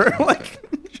whatever." Like,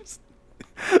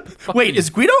 wait,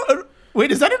 is Guido?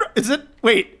 Wait, is that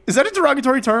a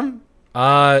derogatory term?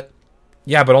 Yeah,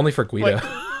 but only for Guido.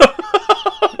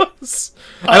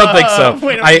 I don't think so.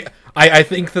 I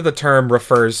think that the term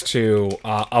refers to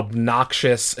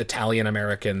obnoxious Italian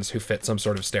Americans who fit some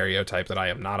sort of stereotype that I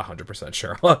am not 100%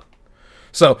 sure on.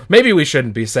 So maybe we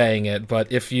shouldn't be saying it,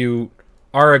 but if you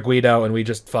are a Guido and we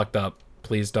just fucked up,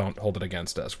 please don't hold it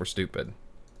against us. We're stupid.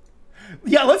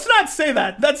 Yeah, let's not say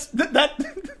that. That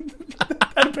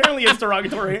apparently is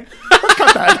derogatory. Let's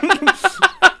cut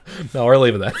that. No, we're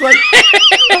leaving that.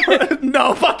 Like,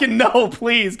 no, fucking no,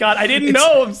 please. God, I didn't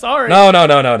know. I'm sorry. No.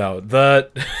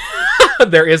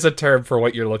 There is a term for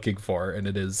what you're looking for, and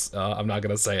it is, I'm not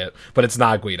going to say it, but it's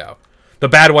not Guido. The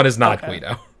bad one is not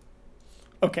Guido.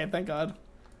 Okay, thank God.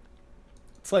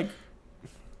 It's like...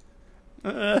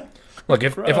 Look,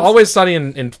 if Always Sunny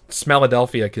in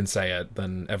Smelladelphia can say it,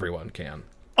 then everyone can.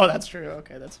 Oh, that's true.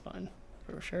 Okay, that's fine.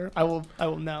 For sure. I will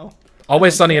know.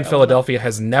 Always Sunny in Philadelphia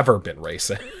has never been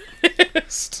racist.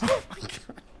 Oh my god.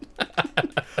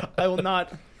 I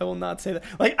will not say that.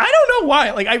 Like, I don't know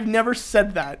why. Like, I've never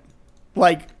said that,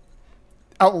 like,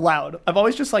 out loud. I've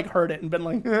always just, like, heard it and been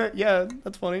like, yeah,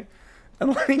 that's funny.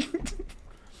 And, like,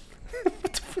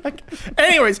 what the fuck?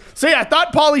 Anyways, so yeah, I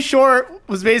thought Pauly Shore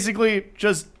was basically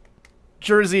just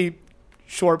Jersey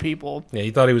Shore people. Yeah,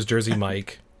 you thought he was Jersey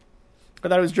Mike. I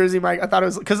thought it was Jersey Mike. I thought it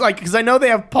was, because I know they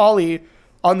have Pauly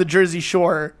on the Jersey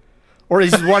Shore, or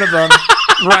he's one of them,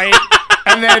 right?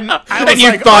 And then I was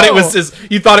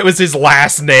you thought it was his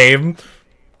last name.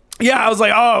 Yeah, I was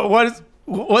like, oh,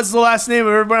 what's the last name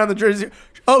of everybody on the Jersey?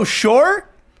 Oh, Shore?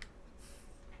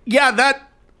 Yeah, that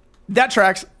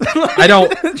tracks. I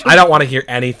don't want to hear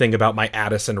anything about my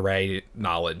Addison Rae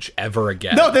knowledge ever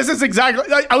again. No, this is exactly.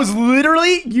 I was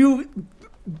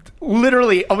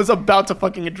I was about to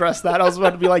fucking address that. I was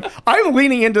about to be like, I'm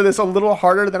leaning into this a little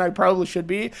harder than I probably should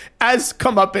be as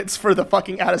comeuppance for the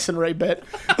fucking Addison Rae bit.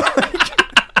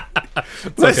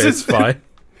 It's fine.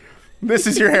 This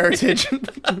is your heritage.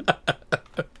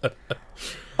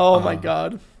 Oh my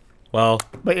god. Well.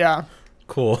 But yeah.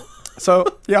 Cool.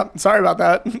 So, yeah, sorry about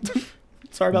that.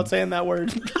 Sorry about saying that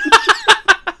word.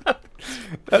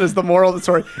 That is the moral of the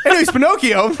story. Anyways,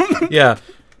 Pinocchio. Yeah.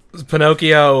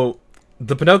 Pinocchio.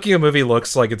 The Pinocchio movie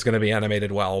looks like it's going to be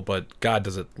animated well, but God,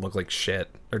 does it look like shit?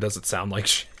 Or does it sound like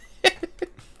shit?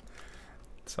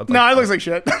 No, it looks like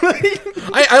shit.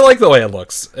 I like the way it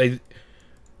looks.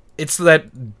 It's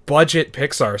that budget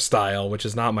Pixar style, which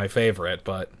is not my favorite,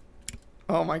 but...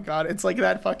 Oh my god, it's like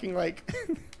that fucking, like...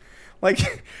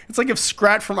 like, it's like if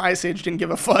Scrat from Ice Age didn't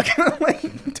give a fuck,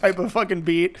 like, type of fucking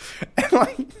beat. And,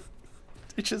 like,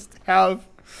 they just have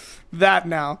that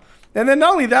now. And then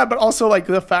not only that, but also, like,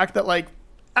 the fact that, like...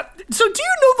 So do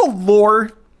you know the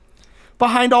lore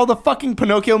behind all the fucking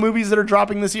Pinocchio movies that are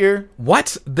dropping this year?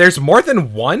 What? There's more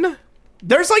than one?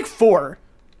 There's, like, 4.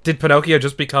 Did Pinocchio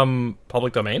just become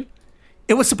public domain?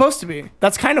 It was supposed to be.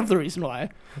 That's kind of the reason why.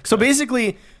 Okay. So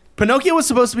basically, Pinocchio was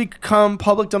supposed to become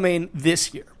public domain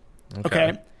this year.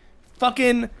 Okay.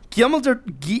 Fucking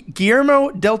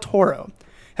Guillermo del Toro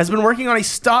has been working on a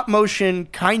stop motion,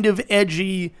 kind of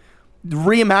edgy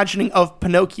reimagining of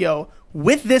Pinocchio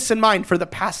with this in mind for the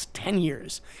past 10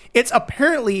 years. It's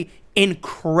apparently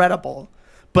incredible.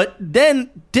 But then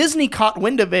Disney caught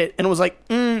wind of it and was like,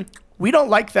 we don't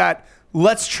like that.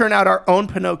 Let's churn out our own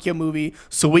Pinocchio movie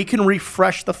so we can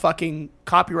refresh the fucking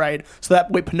copyright so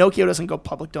that way Pinocchio doesn't go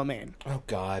public domain. Oh,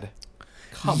 God.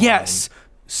 Yes.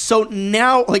 So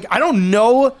now, like, I don't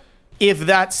know if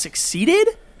that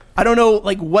succeeded. I don't know,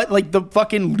 like, what, like, the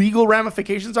fucking legal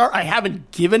ramifications are. I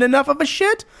haven't given enough of a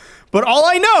shit. But all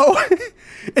I know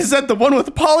is that the one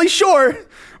with Pauly Shore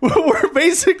were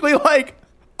basically like,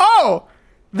 oh,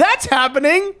 that's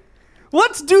happening.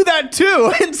 Let's do that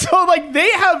too. And so, like,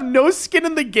 they have no skin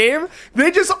in the game. They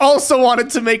just also wanted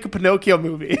to make a Pinocchio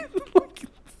movie. Like,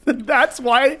 that's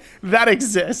why that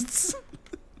exists.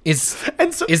 Is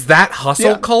that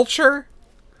hustle culture?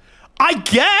 I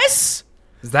guess.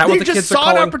 Is that what the kids are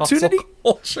calling hustle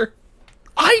culture?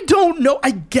 I don't know.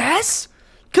 I guess.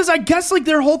 Because I guess, like,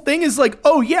 their whole thing is like,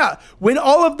 oh, yeah, when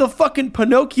all of the fucking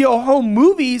Pinocchio home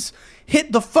movies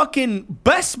hit the fucking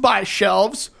Best Buy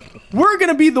shelves, we're going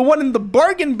to be the one in the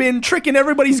bargain bin tricking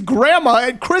everybody's grandma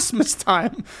at Christmas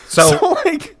time. So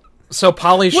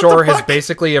Pauly Shore has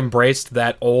basically embraced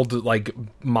that old, like,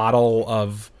 model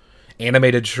of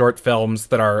animated short films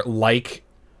that are like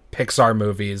Pixar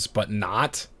movies, but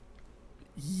not.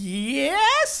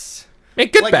 Yes. Hey,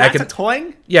 get back in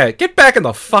toying. Yeah, get back in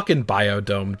the fucking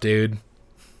Biodome, dude.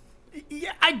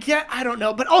 Yeah, I don't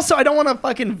know, but also I don't want to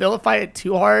fucking vilify it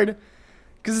too hard.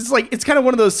 Because it's like, it's kind of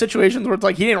one of those situations where it's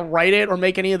like he didn't write it or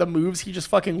make any of the moves. He just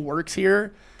fucking works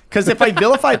here. Because if I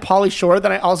vilify Pauly Shore,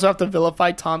 then I also have to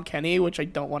vilify Tom Kenny, which I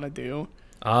don't want to do.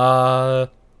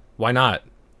 Why not?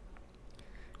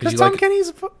 Because Tom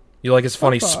Kenny's... You like his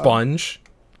funny sponge?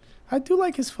 I do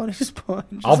like his funny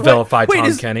sponge. I'll vilify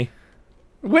Tom Kenny.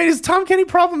 Wait, is Tom Kenny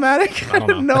problematic? I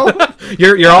don't know.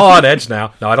 You're all on edge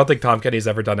now. No, I don't think Tom Kenny's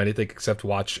ever done anything except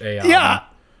watch a...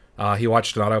 he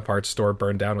watched an auto parts store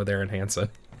burn down with Aaron Hansen.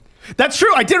 That's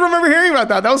true. I did remember hearing about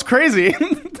that. That was crazy.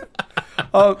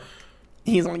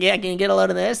 He's like, yeah, can you get a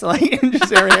load of this? Like, and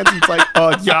just Aaron Hansen's like,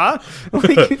 yeah.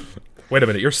 Like, wait a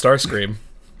minute, you're Starscream.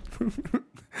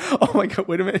 Oh my god,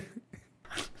 wait a minute.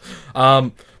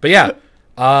 But yeah,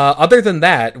 other than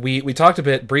that, we talked a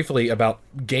bit briefly about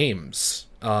games,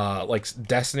 like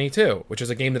Destiny 2, which is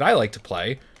a game that I like to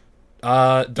play.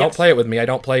 Don't play it with me. I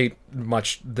don't play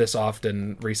much this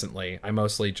often recently. I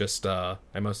mostly just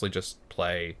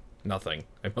play nothing.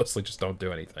 I mostly just don't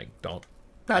do anything. Don't.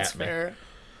 That's fair.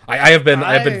 I have been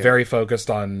very focused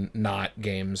on not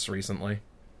games recently.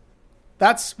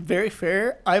 That's very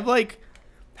fair. I've like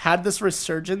had this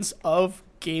resurgence of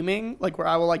gaming, like where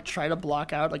I will like try to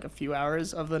block out like a few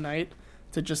hours of the night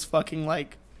to just fucking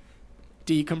like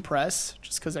decompress,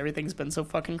 just because everything's been so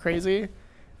fucking crazy.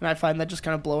 And I find that just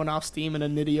kind of blowing off steam in a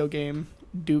Nideo game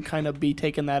do kind of be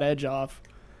taking that edge off.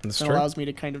 That's and true. Allows me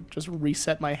to kind of just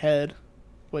reset my head,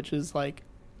 which is like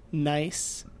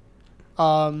nice.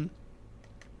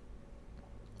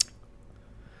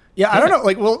 Yeah, I don't know.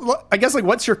 Like, well, I guess like,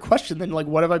 what's your question then? Like,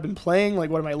 what have I been playing? Like,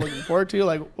 what am I looking forward to?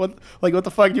 Like, what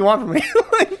the fuck do you want from me?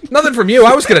 Like, nothing from you.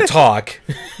 I was gonna talk.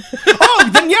 Oh,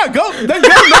 then yeah, go nuts.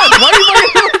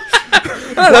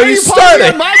 Why are you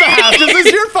started on my behalf? This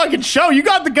is your fucking show. You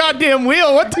got the goddamn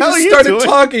wheel. What the hell are you doing? You started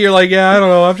talking. You're like, yeah, I don't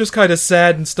know. I'm just kind of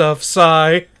sad and stuff.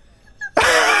 Sigh.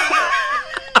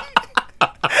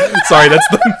 Sorry,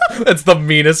 that's the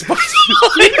meanest. It's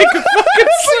like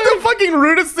the fucking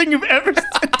rudest thing you've ever said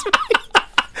to me.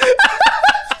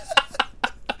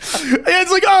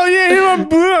 It's like, oh yeah, I'm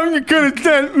good at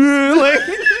that. Like,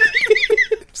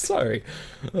 sorry. sorry.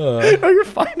 No, you're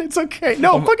fine. It's okay.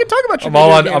 No, fucking talk about your I'm all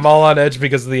video on. games. I'm all on edge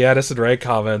because of the Addison Rae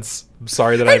comments. I'm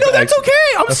sorry that Hey, no, that's okay.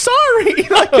 I'm sorry.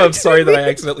 Like, I'm sorry that I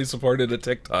accidentally supported a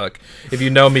TikTok. If you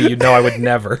know me, you know I would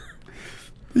never.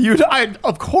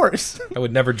 Of course. I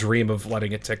would never dream of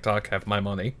letting a TikTok have my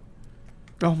money.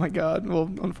 Oh my god.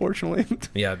 Well, unfortunately,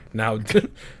 Yeah, now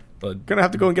but gonna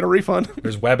have to go and get a refund.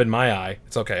 there's web in my eye.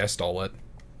 It's okay. I stole it.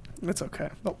 It's okay.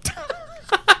 Oh.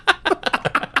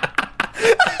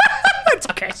 It's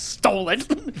okay. I stole it.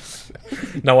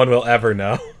 No one will ever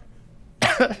know.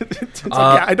 It's okay.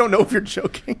 I don't know if you're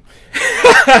joking.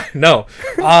 No.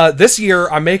 This year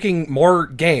I'm making more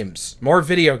games, more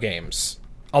video games.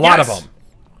 A lot of Yes. them.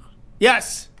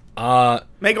 Yes.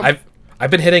 Make 'em. I've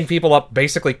been hitting people up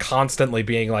basically constantly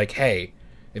being like, "Hey,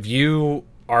 if you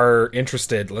are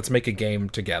interested, let's make a game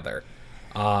together.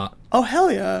 Oh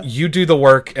hell yeah. You do the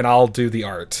work and I'll do the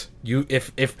art. You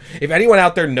if anyone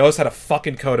out there knows how to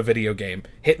fucking code a video game,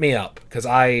 hit me up cuz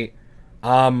I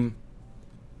got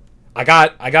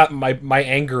my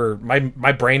anger,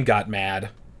 my brain got mad.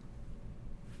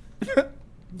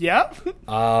 Yeah.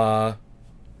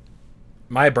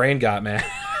 My brain got mad.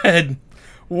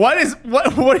 What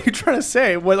are you trying to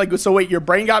say? So wait, your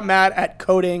brain got mad at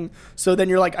coding, so then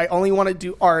you're like, I only want to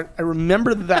do art. I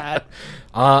remember that.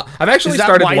 I've actually Is that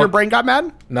started why your brain got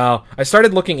mad? No, I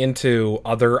started looking into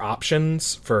other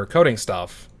options for coding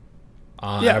stuff.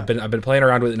 Yeah. I've been playing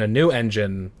around with in a new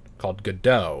engine called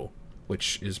Godot,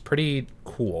 which is pretty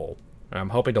cool. And I'm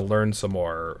hoping to learn some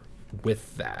more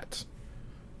with that.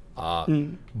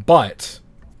 But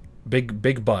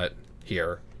big but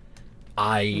here.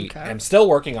 I am still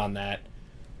working on that.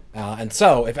 And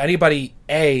so, if anybody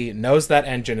knows that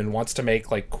engine and wants to make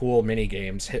like cool mini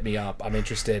games, hit me up. I'm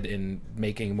interested in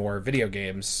making more video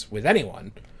games with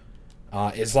anyone,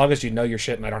 as long as you know your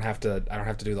shit and I don't have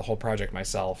to do the whole project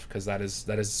myself, because that is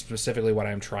specifically what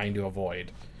I'm trying to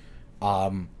avoid.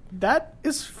 That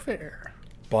is fair.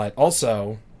 But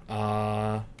also,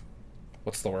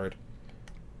 what's the word?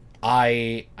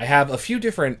 I have a few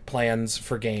different plans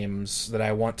for games that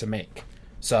I want to make.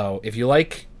 So if you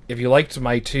liked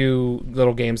my 2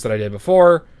 little games that I did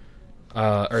before,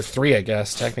 or 3, I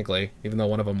guess technically, even though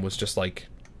one of them was just like,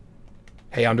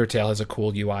 hey, Undertale has a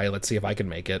cool UI, let's see if I can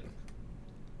make it.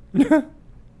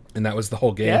 And that was the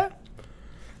whole game. Yeah.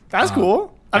 That's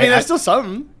cool. I mean, that's still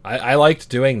something. I liked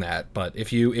doing that, but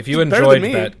if you better than enjoyed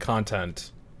me. that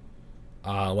content,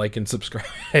 like and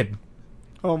subscribe.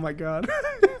 Oh my god.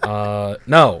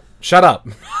 No, shut up.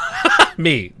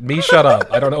 me, shut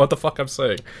up. I don't know what the fuck I'm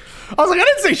saying. I was like, I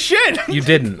didn't say shit. You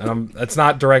didn't. That's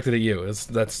not directed at you.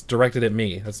 That's directed at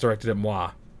me. That's directed at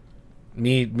moi.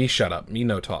 Me, shut up. Me,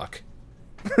 no talk.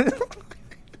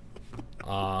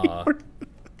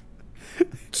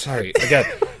 Sorry. Again,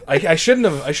 I shouldn't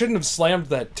have slammed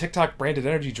that TikTok branded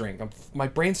energy drink. My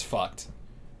brain's fucked.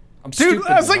 I'm Dude,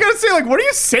 stupid. I was like gonna say, like, what are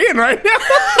you saying right now?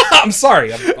 I'm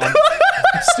sorry. I'm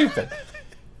stupid.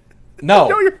 No.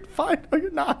 No, you're fine. No,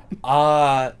 you're not.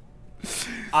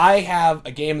 I have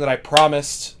a game that I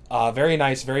promised a very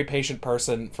nice, very patient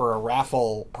person for a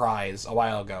raffle prize a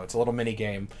while ago. It's a little mini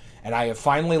game, and I have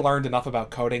finally learned enough about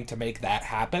coding to make that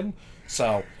happen.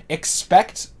 So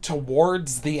expect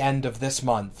towards the end of this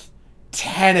month,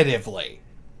 tentatively,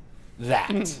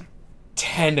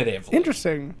 tentatively.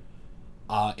 Interesting.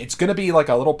 It's going to be like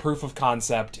a little proof of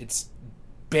concept. It's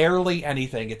barely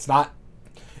anything. It's not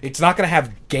going to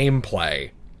have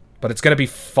gameplay, but it's going to be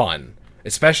fun.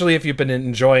 Especially if you've been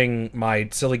enjoying my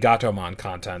silly Gatomon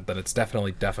content, then it's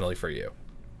definitely for you.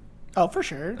 Oh, for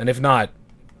sure. And if not,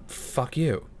 fuck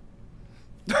you.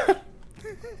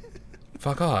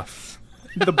 Fuck off.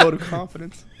 The boat of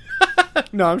confidence.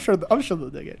 No, I'm sure they'll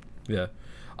dig it. Yeah.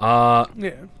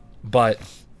 Yeah. But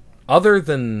other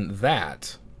than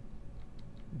that,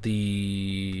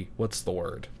 what's the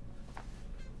word?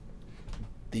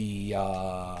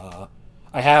 I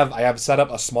have set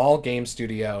up a small game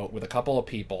studio with a couple of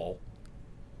people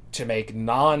to make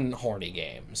non-horny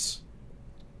games.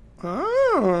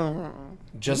 Oh.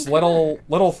 Just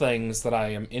little things that I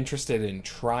am interested in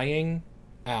trying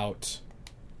out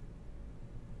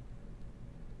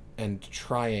and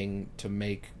trying to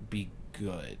make be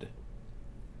good.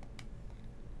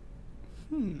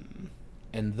 And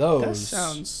those... That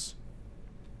sounds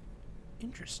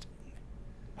interesting.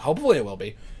 Hopefully it will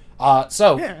be.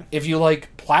 So, Yeah. if you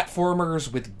like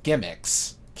platformers with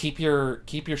gimmicks, keep your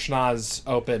schnoz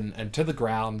open and to the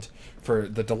ground for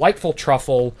the delightful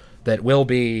truffle that will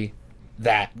be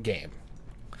that game.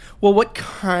 Well, what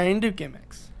kind of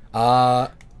gimmicks?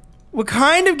 Rotation? What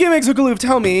kind of gimmicks, Ukaloof?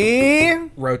 Tell me.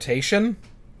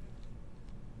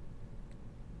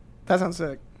 That sounds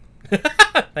sick.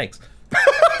 Thanks.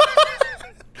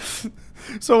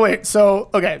 So wait, so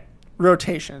okay,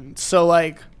 rotation. So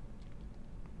like,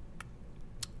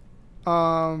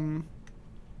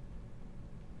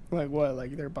 like what?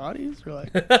 Like their bodies, or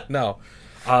like? No,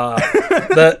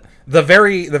 the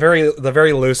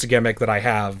very loose gimmick that I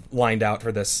have lined out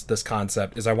for this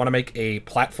concept is I want to make a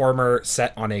platformer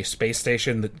set on a space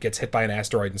station that gets hit by an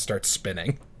asteroid and starts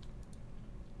spinning.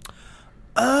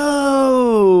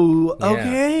 Oh, Yeah.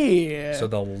 okay. So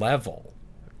the level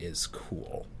is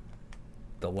cool.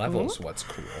 The level's what's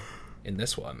cool in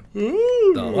this one.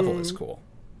 Ooh. The level is cool.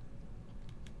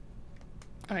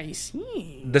 I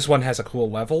see. This one has a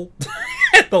cool level.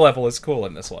 The level is cool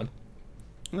in this one.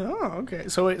 Oh, okay.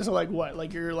 So wait, so like what?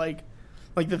 Like you're like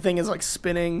the thing is like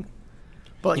spinning,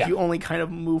 but like Yeah. you only kind of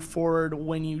move forward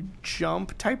when you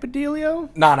jump type of dealio?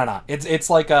 No. It's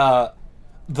like the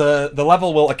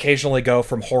level will occasionally go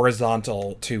from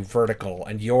horizontal to vertical,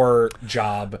 and your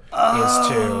job is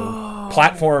to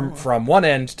platform from one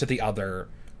end to the other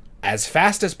as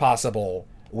fast as possible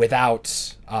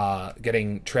without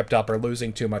getting tripped up or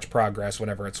losing too much progress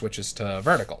whenever it switches to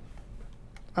vertical.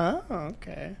 Oh,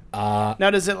 okay. Now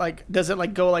does it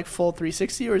like go like full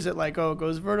 360, or is it like it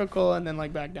goes vertical and then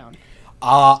like back down?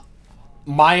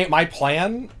 My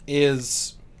plan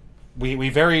is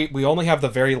we only have the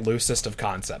very loosest of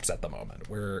concepts at the moment.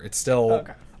 It's still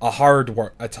Okay.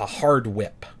 it's a hard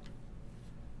whip.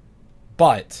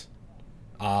 But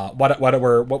what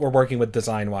we're working with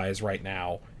design wise right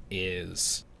now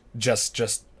is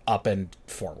just up and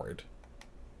forward.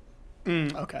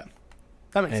 Okay.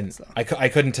 That makes And sense though. I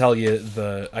couldn't tell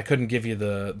you I couldn't give you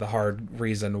the hard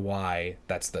reason why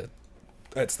that's the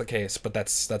case, but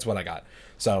that's what I got.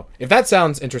 So if that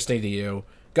sounds interesting to you,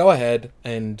 go ahead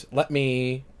and let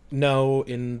me know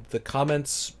in the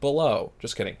comments below.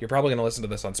 Just kidding. You're probably going to listen to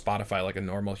this on Spotify like a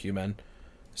normal human,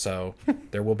 so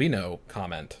there will be no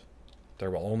comment. There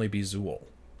will only be Zool.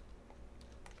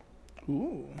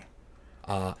 Ooh.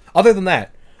 Other than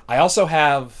that, I also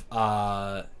have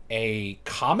a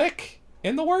comic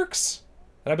in the works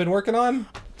that I've been working on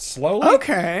slowly.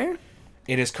 Okay.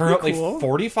 It is currently Cool.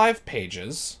 45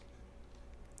 pages.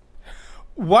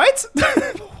 What?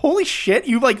 Holy shit!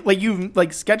 You've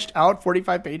you've sketched out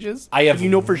 45 pages. I have- If you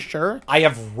know for sure. I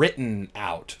have written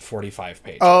out 45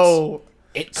 pages. Oh.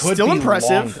 it could still be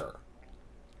impressive. longer.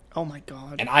 Oh my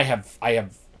god. And I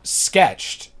have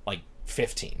sketched like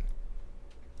 15.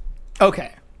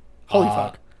 Okay. Holy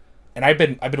fuck. And I've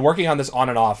been working on this on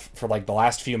and off for like the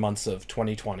last few months of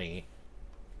 2020,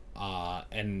 or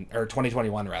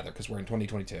 2021 rather, because we're in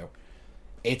 2022.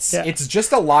 It's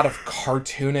just a lot of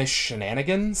cartoonish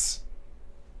shenanigans.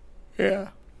 Yeah.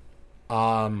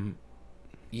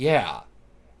 Yeah.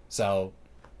 So,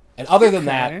 and other than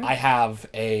that, Okay. I have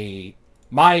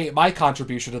my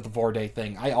contribution to the Vorday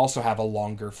thing. I also have a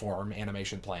longer form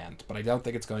animation planned, but I don't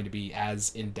think it's going to be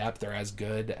as in depth or as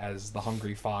good as the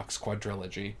Hungry Fox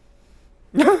quadrilogy.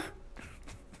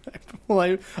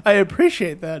 Well, I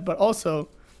appreciate that, but also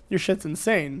your shit's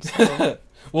insane. So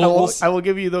I will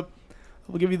give you the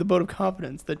vote of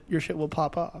confidence that your shit will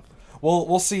pop off.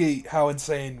 We'll see how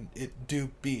insane it do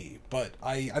be, but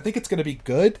I think it's going to be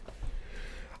good.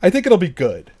 I think it'll be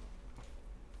good.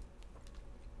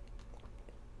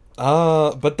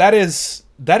 But that is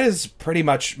pretty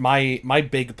much my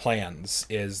big plans.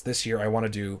 Is this year I want to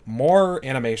do more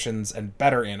animations and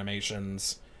better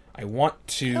animations. I want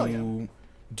Hell to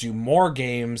do more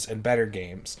games and better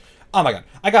games. Oh my god,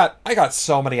 I got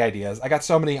so many ideas. I got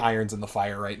so many irons in the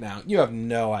fire right now. You have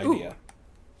no idea. Ooh.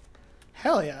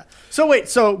 Hell yeah. So wait,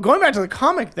 so going back to the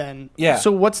comic then. Yeah.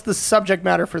 So what's the subject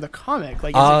matter for the comic?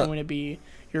 Like, is it going to be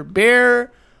your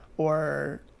bear,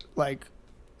 or like,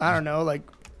 I don't know, like,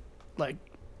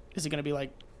 is it going to be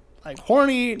like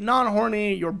horny,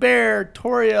 non-horny, your bear,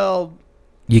 Toriel?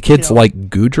 You kids know. like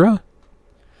Gudra?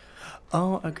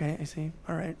 Oh, okay, I see.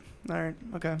 All right,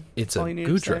 okay. It's That's all a you need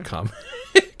to say. Gudra comic.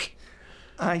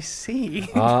 I see.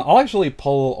 I'll actually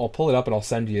pull it up and I'll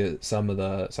send you some of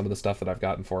the stuff that I've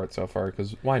gotten for it so far,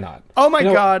 because why not? Oh my You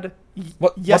know, god.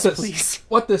 Yes, this, please.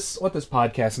 What this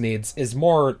podcast needs is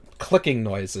more clicking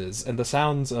noises and the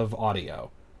sounds of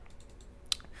audio.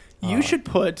 You should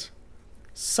put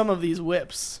some of these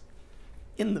whips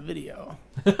in the video.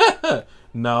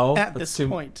 No, At this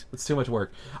point. it's too much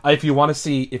work. If you want to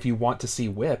see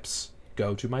whips,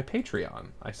 go to my Patreon.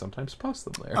 I sometimes post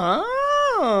them there.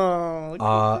 Oh, look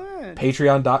at that.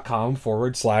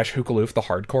 Patreon.com/Hookaloof the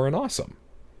Hardcore and Awesome.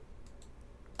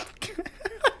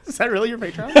 Is that really your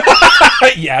Patreon?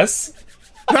 Yes,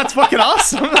 That's fucking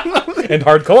awesome. and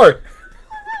hardcore.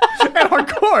 And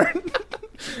hardcore.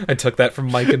 I took that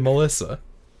from Mike and Melissa.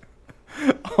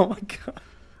 Oh my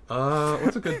god.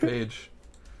 What's a good page?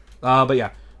 But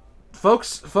yeah,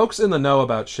 folks in the know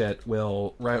about shit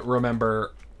will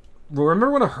remember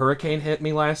when a hurricane hit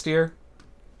me last year.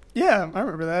 Yeah, I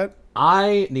remember that.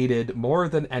 I needed more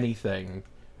than anything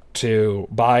to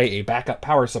buy a backup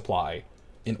power supply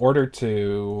in order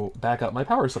to back up my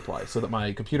power supply so that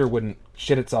my computer wouldn't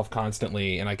shit itself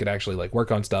constantly and I could actually like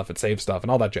work on stuff and save stuff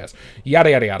and all that jazz.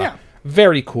 Yada yada yada. Yeah.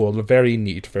 Very cool, very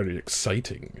neat, very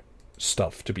exciting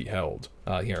stuff to be held.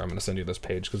 Here, I'm going to send you this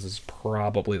page because this is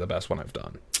probably the best one I've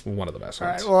done. One of the best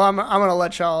ones. All right. Well, I'm gonna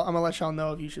let y'all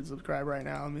know if you should subscribe right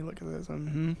now. Let me look at this.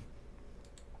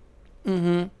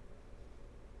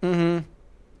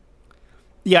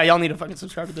 Yeah, y'all need to fucking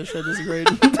subscribe to this shit. This is great.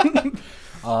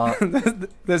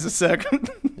 This is sick.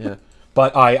 Yeah.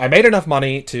 But I made enough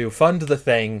money to fund the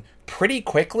thing pretty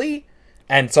quickly,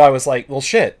 and so I was like, well,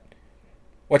 shit,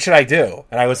 what should I do?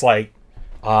 And I was like,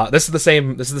 this is the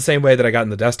same way that I got in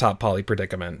the desktop poly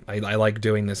predicament. I like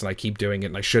doing this, and I keep doing it,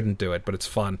 and I shouldn't do it, but it's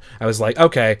fun. I was like,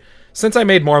 okay, since I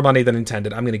made more money than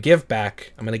intended, I'm going to give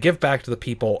back. I'm going to give back to the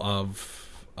people of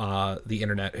the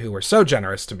internet who were so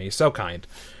generous to me, so kind.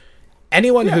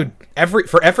 Anyone who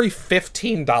for every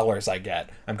 $15 I get,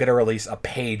 I'm going to release a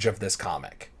page of this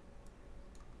comic.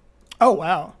 Oh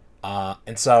wow.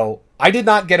 And so I did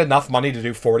not get enough money to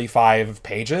do 45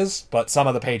 pages, but some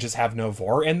of the pages have no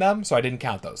vor in them, so I didn't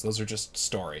count those. Those are just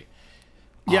story.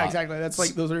 Yeah, exactly. That's like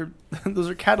those are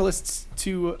catalysts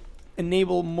to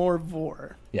enable more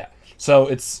vor. Yeah.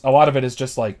 So a lot of it is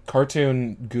just like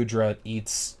Cartoon Gudra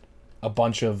eats a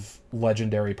bunch of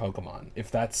legendary Pokemon. If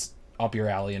that's up your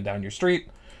alley and down your street,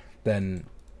 then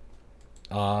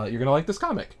you're gonna like this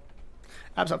comic.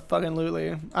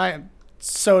 Absolutely. I am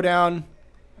so down.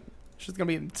 It's just gonna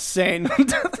be insane.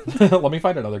 Let me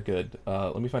find another good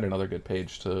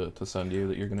page to send you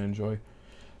that you're gonna enjoy.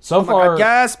 So far,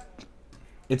 gasp.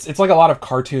 It's like a lot of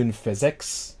cartoon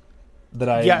physics that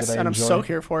I and enjoy. I'm so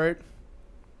here for it.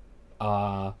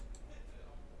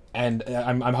 And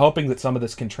I'm hoping that some of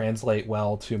this can translate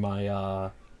well to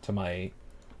my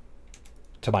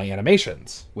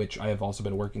animations, which I have also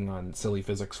been working on silly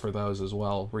physics for those as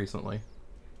well recently.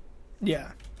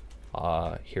 Yeah.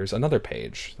 Here's another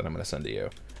page that I'm going to send to you.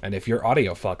 And if your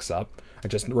audio fucks up, I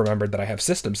just remembered that I have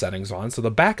system settings on, so the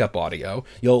backup audio,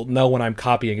 you'll know when I'm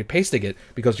copying and pasting it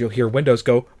because you'll hear Windows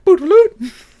go boot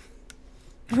boot.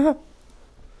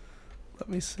 Let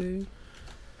me see.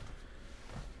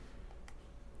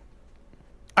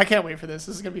 I can't wait for this.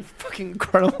 This is going to be fucking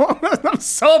incredible. I'm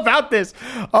so about this.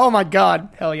 Oh my god.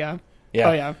 Hell yeah. Yeah.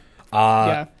 Oh yeah.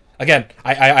 Yeah. Again,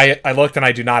 I looked and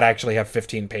I do not actually have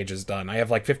 15 pages done. I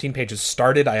have like 15 pages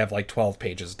started. I have like 12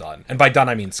 pages done. And by done,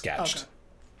 I mean sketched. Okay.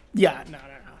 Yeah. No.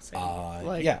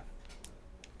 Same. Yeah.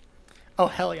 Oh,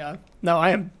 hell yeah. No, I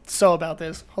am so about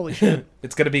this. Holy shit.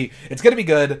 It's gonna be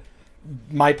good.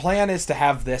 My plan is to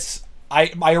have this...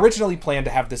 I originally planned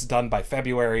to have this done by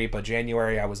February, but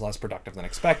January I was less productive than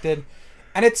expected.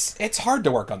 And it's hard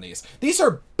to work on these. These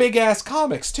are big-ass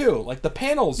comics, too. Like, the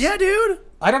panels... Yeah, dude!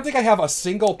 I don't think I have a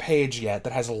single page yet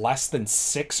that has less than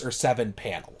 6 or 7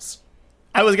 panels.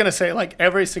 I was gonna say, like,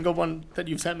 every single one that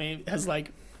you've sent me has,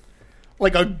 like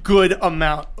a good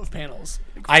amount of panels.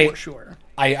 For sure.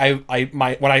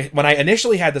 When I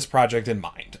initially had this project in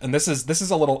mind, and this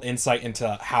is a little insight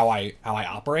into how I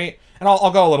operate, and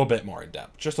I'll go a little bit more in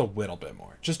depth, just a little bit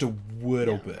more, just a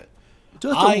little bit.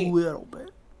 Just a little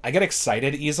bit. I get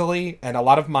excited easily, and a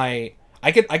lot of my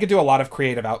I could do a lot of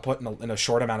creative output in a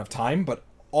short amount of time, but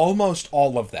almost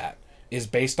all of that is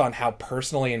based on how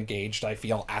personally engaged I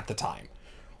feel at the time.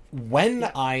 When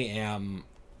I am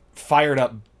fired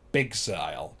up Big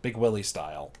Willie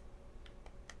style,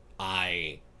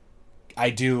 I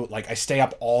do, like, I stay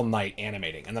up all night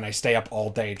animating, and then I stay up all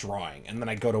day drawing, and then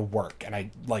I go to work, and I,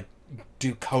 like,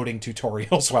 do coding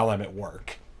tutorials while I'm at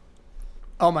work.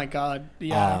 Oh my god,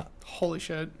 yeah. Holy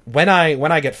shit. When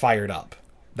I get fired up,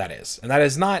 that is. And that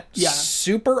is not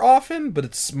super often, but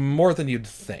it's more than you'd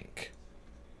think.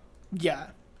 Yeah.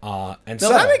 And no, so...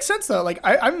 that makes sense, though. Like,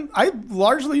 I'm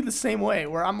largely the same way,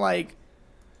 where I'm like,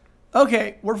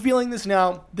 okay, we're feeling this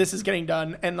now, this is getting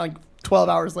done, and, like, 12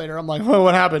 hours later, I'm like, oh,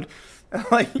 what happened?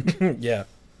 Like, yeah.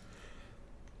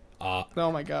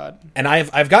 Oh my god. And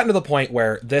I've gotten to the point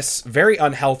where this very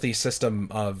unhealthy system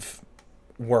of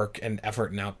work and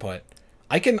effort and output,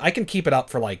 I can keep it up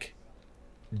for like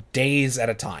days at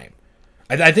a time.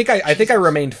 I think I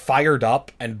remained fired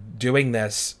up and doing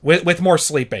this with more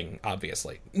sleeping,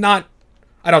 obviously. I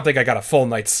don't think I got a full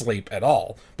night's sleep at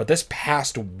all, but this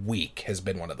past week has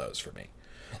been one of those for me.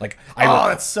 Like,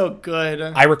 that's so good.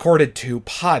 I recorded 2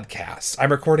 podcasts.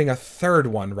 I'm recording a third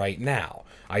one right now.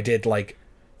 I did like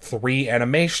 3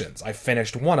 animations. I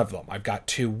finished one of them. I've got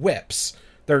 2 whips.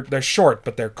 They're short,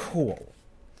 but they're cool.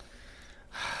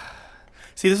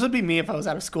 See, this would be me if I was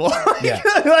out of school. Yeah.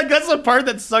 Like, that's the part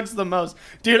that sucks the most.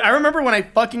 Dude, I remember when I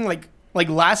fucking, like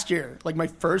last year, like, my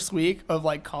first week of,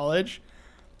 like, college,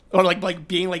 or, like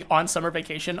being, like, on summer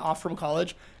vacation off from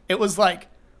college, it was, like,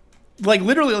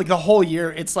 literally, like, the whole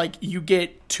year, it's, like, you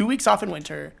get 2 weeks off in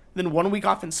winter, then 1 week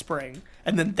off in spring,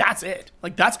 and then that's it.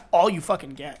 Like, that's all you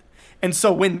fucking get. And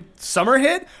so when summer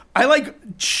hit, I, like,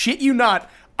 shit you not,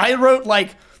 I wrote,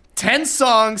 like, 10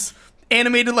 songs,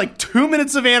 animated, like, 2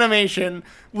 minutes of animation,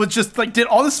 with just, like, did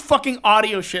all this fucking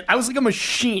audio shit. I was like a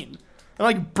machine. I,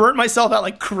 like, burnt myself out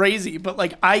like crazy, but,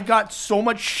 like, I got so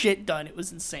much shit done. It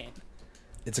was insane.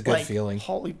 It's a good Like, feeling.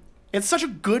 It's such a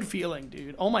good feeling,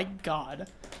 dude. Oh my God.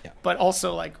 Yeah. But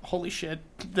also, like, holy shit.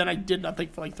 Then I did nothing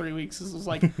for like 3 weeks. This was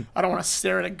like, I don't want to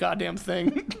stare at a goddamn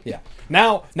thing. Yeah.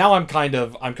 Now I'm kind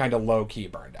of low key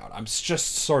burned out. I'm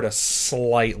just sort of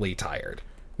slightly tired.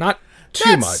 Not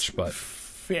too much, but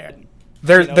fair.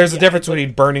 There's a difference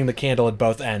between burning the candle at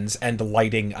both ends and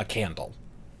lighting a candle.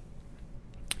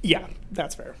 Yeah,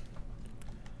 that's fair.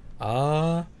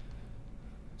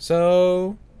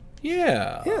 So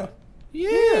yeah. Yeah.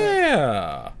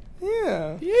 Yeah.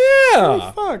 Yeah.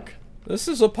 Yeah. Fuck. This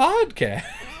is a podcast.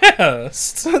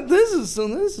 This is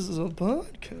a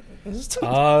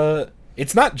podcast.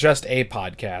 It's not just a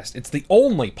podcast. It's the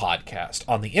only podcast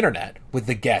on the internet with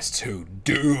the guests who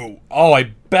do. Oh,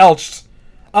 I belched.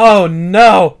 Oh,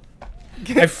 no.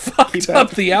 I fucked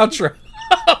up the outro.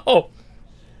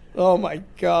 Oh, my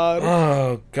God.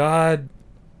 Oh, God.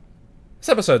 This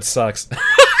episode sucks.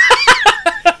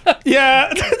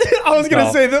 Yeah. I was going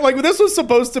to say that, like, this was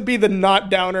supposed to be the not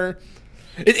downer.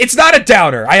 It's not a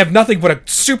downer. I have nothing but a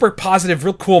super positive,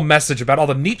 real cool message about all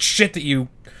the neat shit that you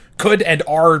could and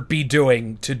are be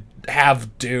doing to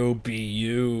have do be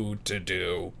you to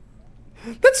do.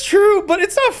 That's true, but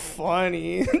it's not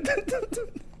funny.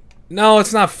 No,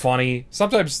 it's not funny.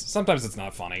 Sometimes it's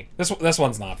not funny. This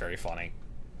one's not very funny.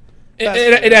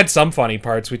 It had some funny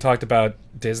parts. We talked about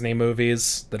Disney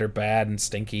movies that are bad and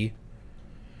stinky.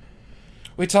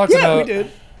 We talked about we did.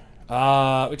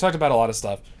 We talked about a lot of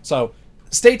stuff. So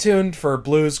stay tuned for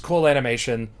Blue's cool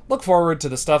animation. Look forward to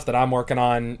the stuff that I'm working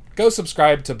on. Go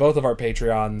subscribe to both of our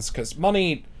Patreons, because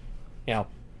money,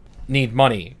 need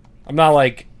money. I'm not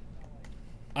like...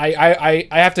 I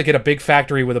have to get a big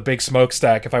factory with a big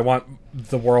smokestack if I want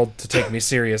the world to take me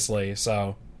seriously,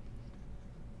 so...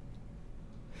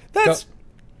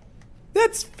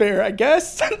 That's fair, I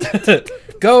guess.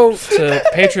 Go to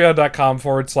patreon.com/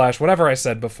 whatever I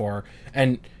said before,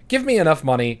 and give me enough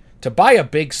money to buy a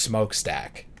big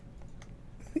smokestack.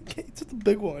 It's the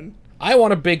big one. I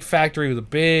want a big factory with a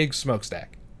big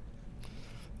smokestack.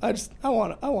 I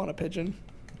want a pigeon.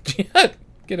 Get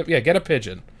a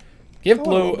pigeon. Give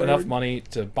Blue a enough bird. money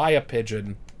to buy a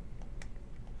pigeon.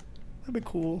 That'd be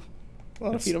cool. I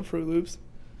want to feed him Fruit Loops.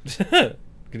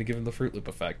 Gonna give him the Fruit Loop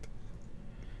effect.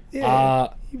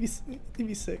 Yeah, he'd be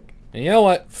sick. And you know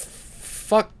what?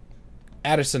 Fuck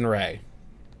Addison Rae.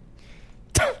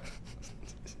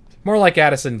 More like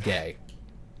Addison Gay.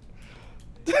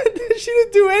 She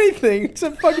didn't do anything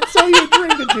except fucking sell you a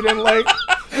drink that you didn't like.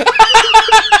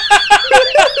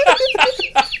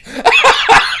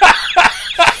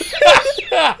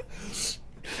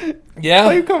 Yeah.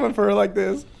 Why are you coming for her like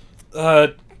this?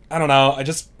 I don't know.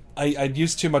 I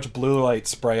used too much blue light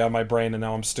spray on my brain and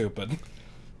now I'm stupid.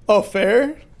 Oh,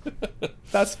 fair?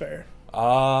 That's fair.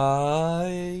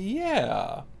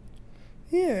 Yeah.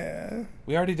 Yeah.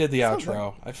 We already did the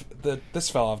outro. This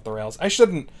fell off the rails. I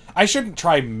shouldn't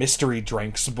try mystery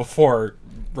drinks before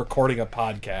recording a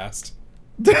podcast.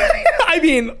 I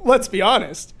mean, let's be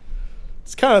honest.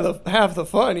 It's kind of half the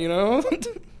fun, you know?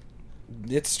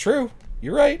 It's true.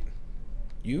 You're right.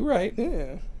 You right.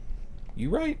 Yeah.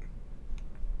 You right.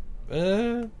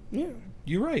 Yeah.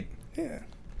 You right. Yeah.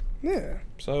 Yeah.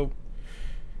 So,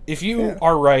 if you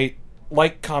are right,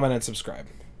 like, comment, and subscribe.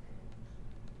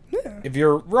 Yeah. If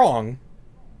you're wrong,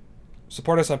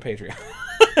 support us on Patreon.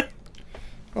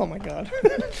 Oh my God.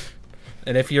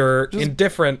 And if you're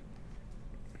indifferent,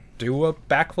 do a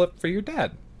backflip for your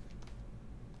dad.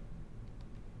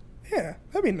 Yeah,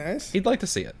 that'd be nice. He'd like to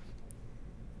see it.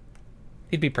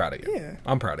 He'd be proud of you. Yeah.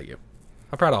 I'm proud of you.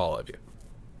 I'm proud of all of you.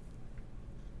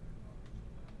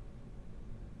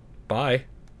 Bye.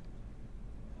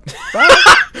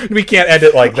 Bye. We can't end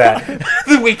it like that.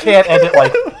 We can't end it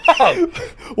like that.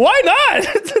 Why not?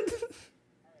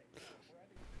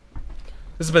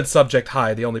 This has been Subject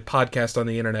High, the only podcast on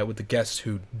the internet with the guests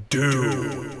who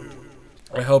do.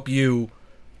 I hope you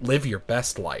live your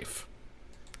best life.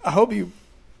 I hope you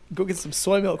Go get some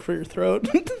soy milk for your throat.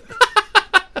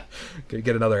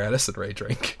 Get another Addison Rae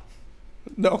drink.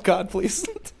 No, God, please.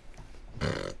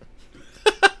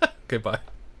 Okay, bye.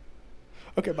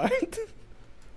 Okay, bye.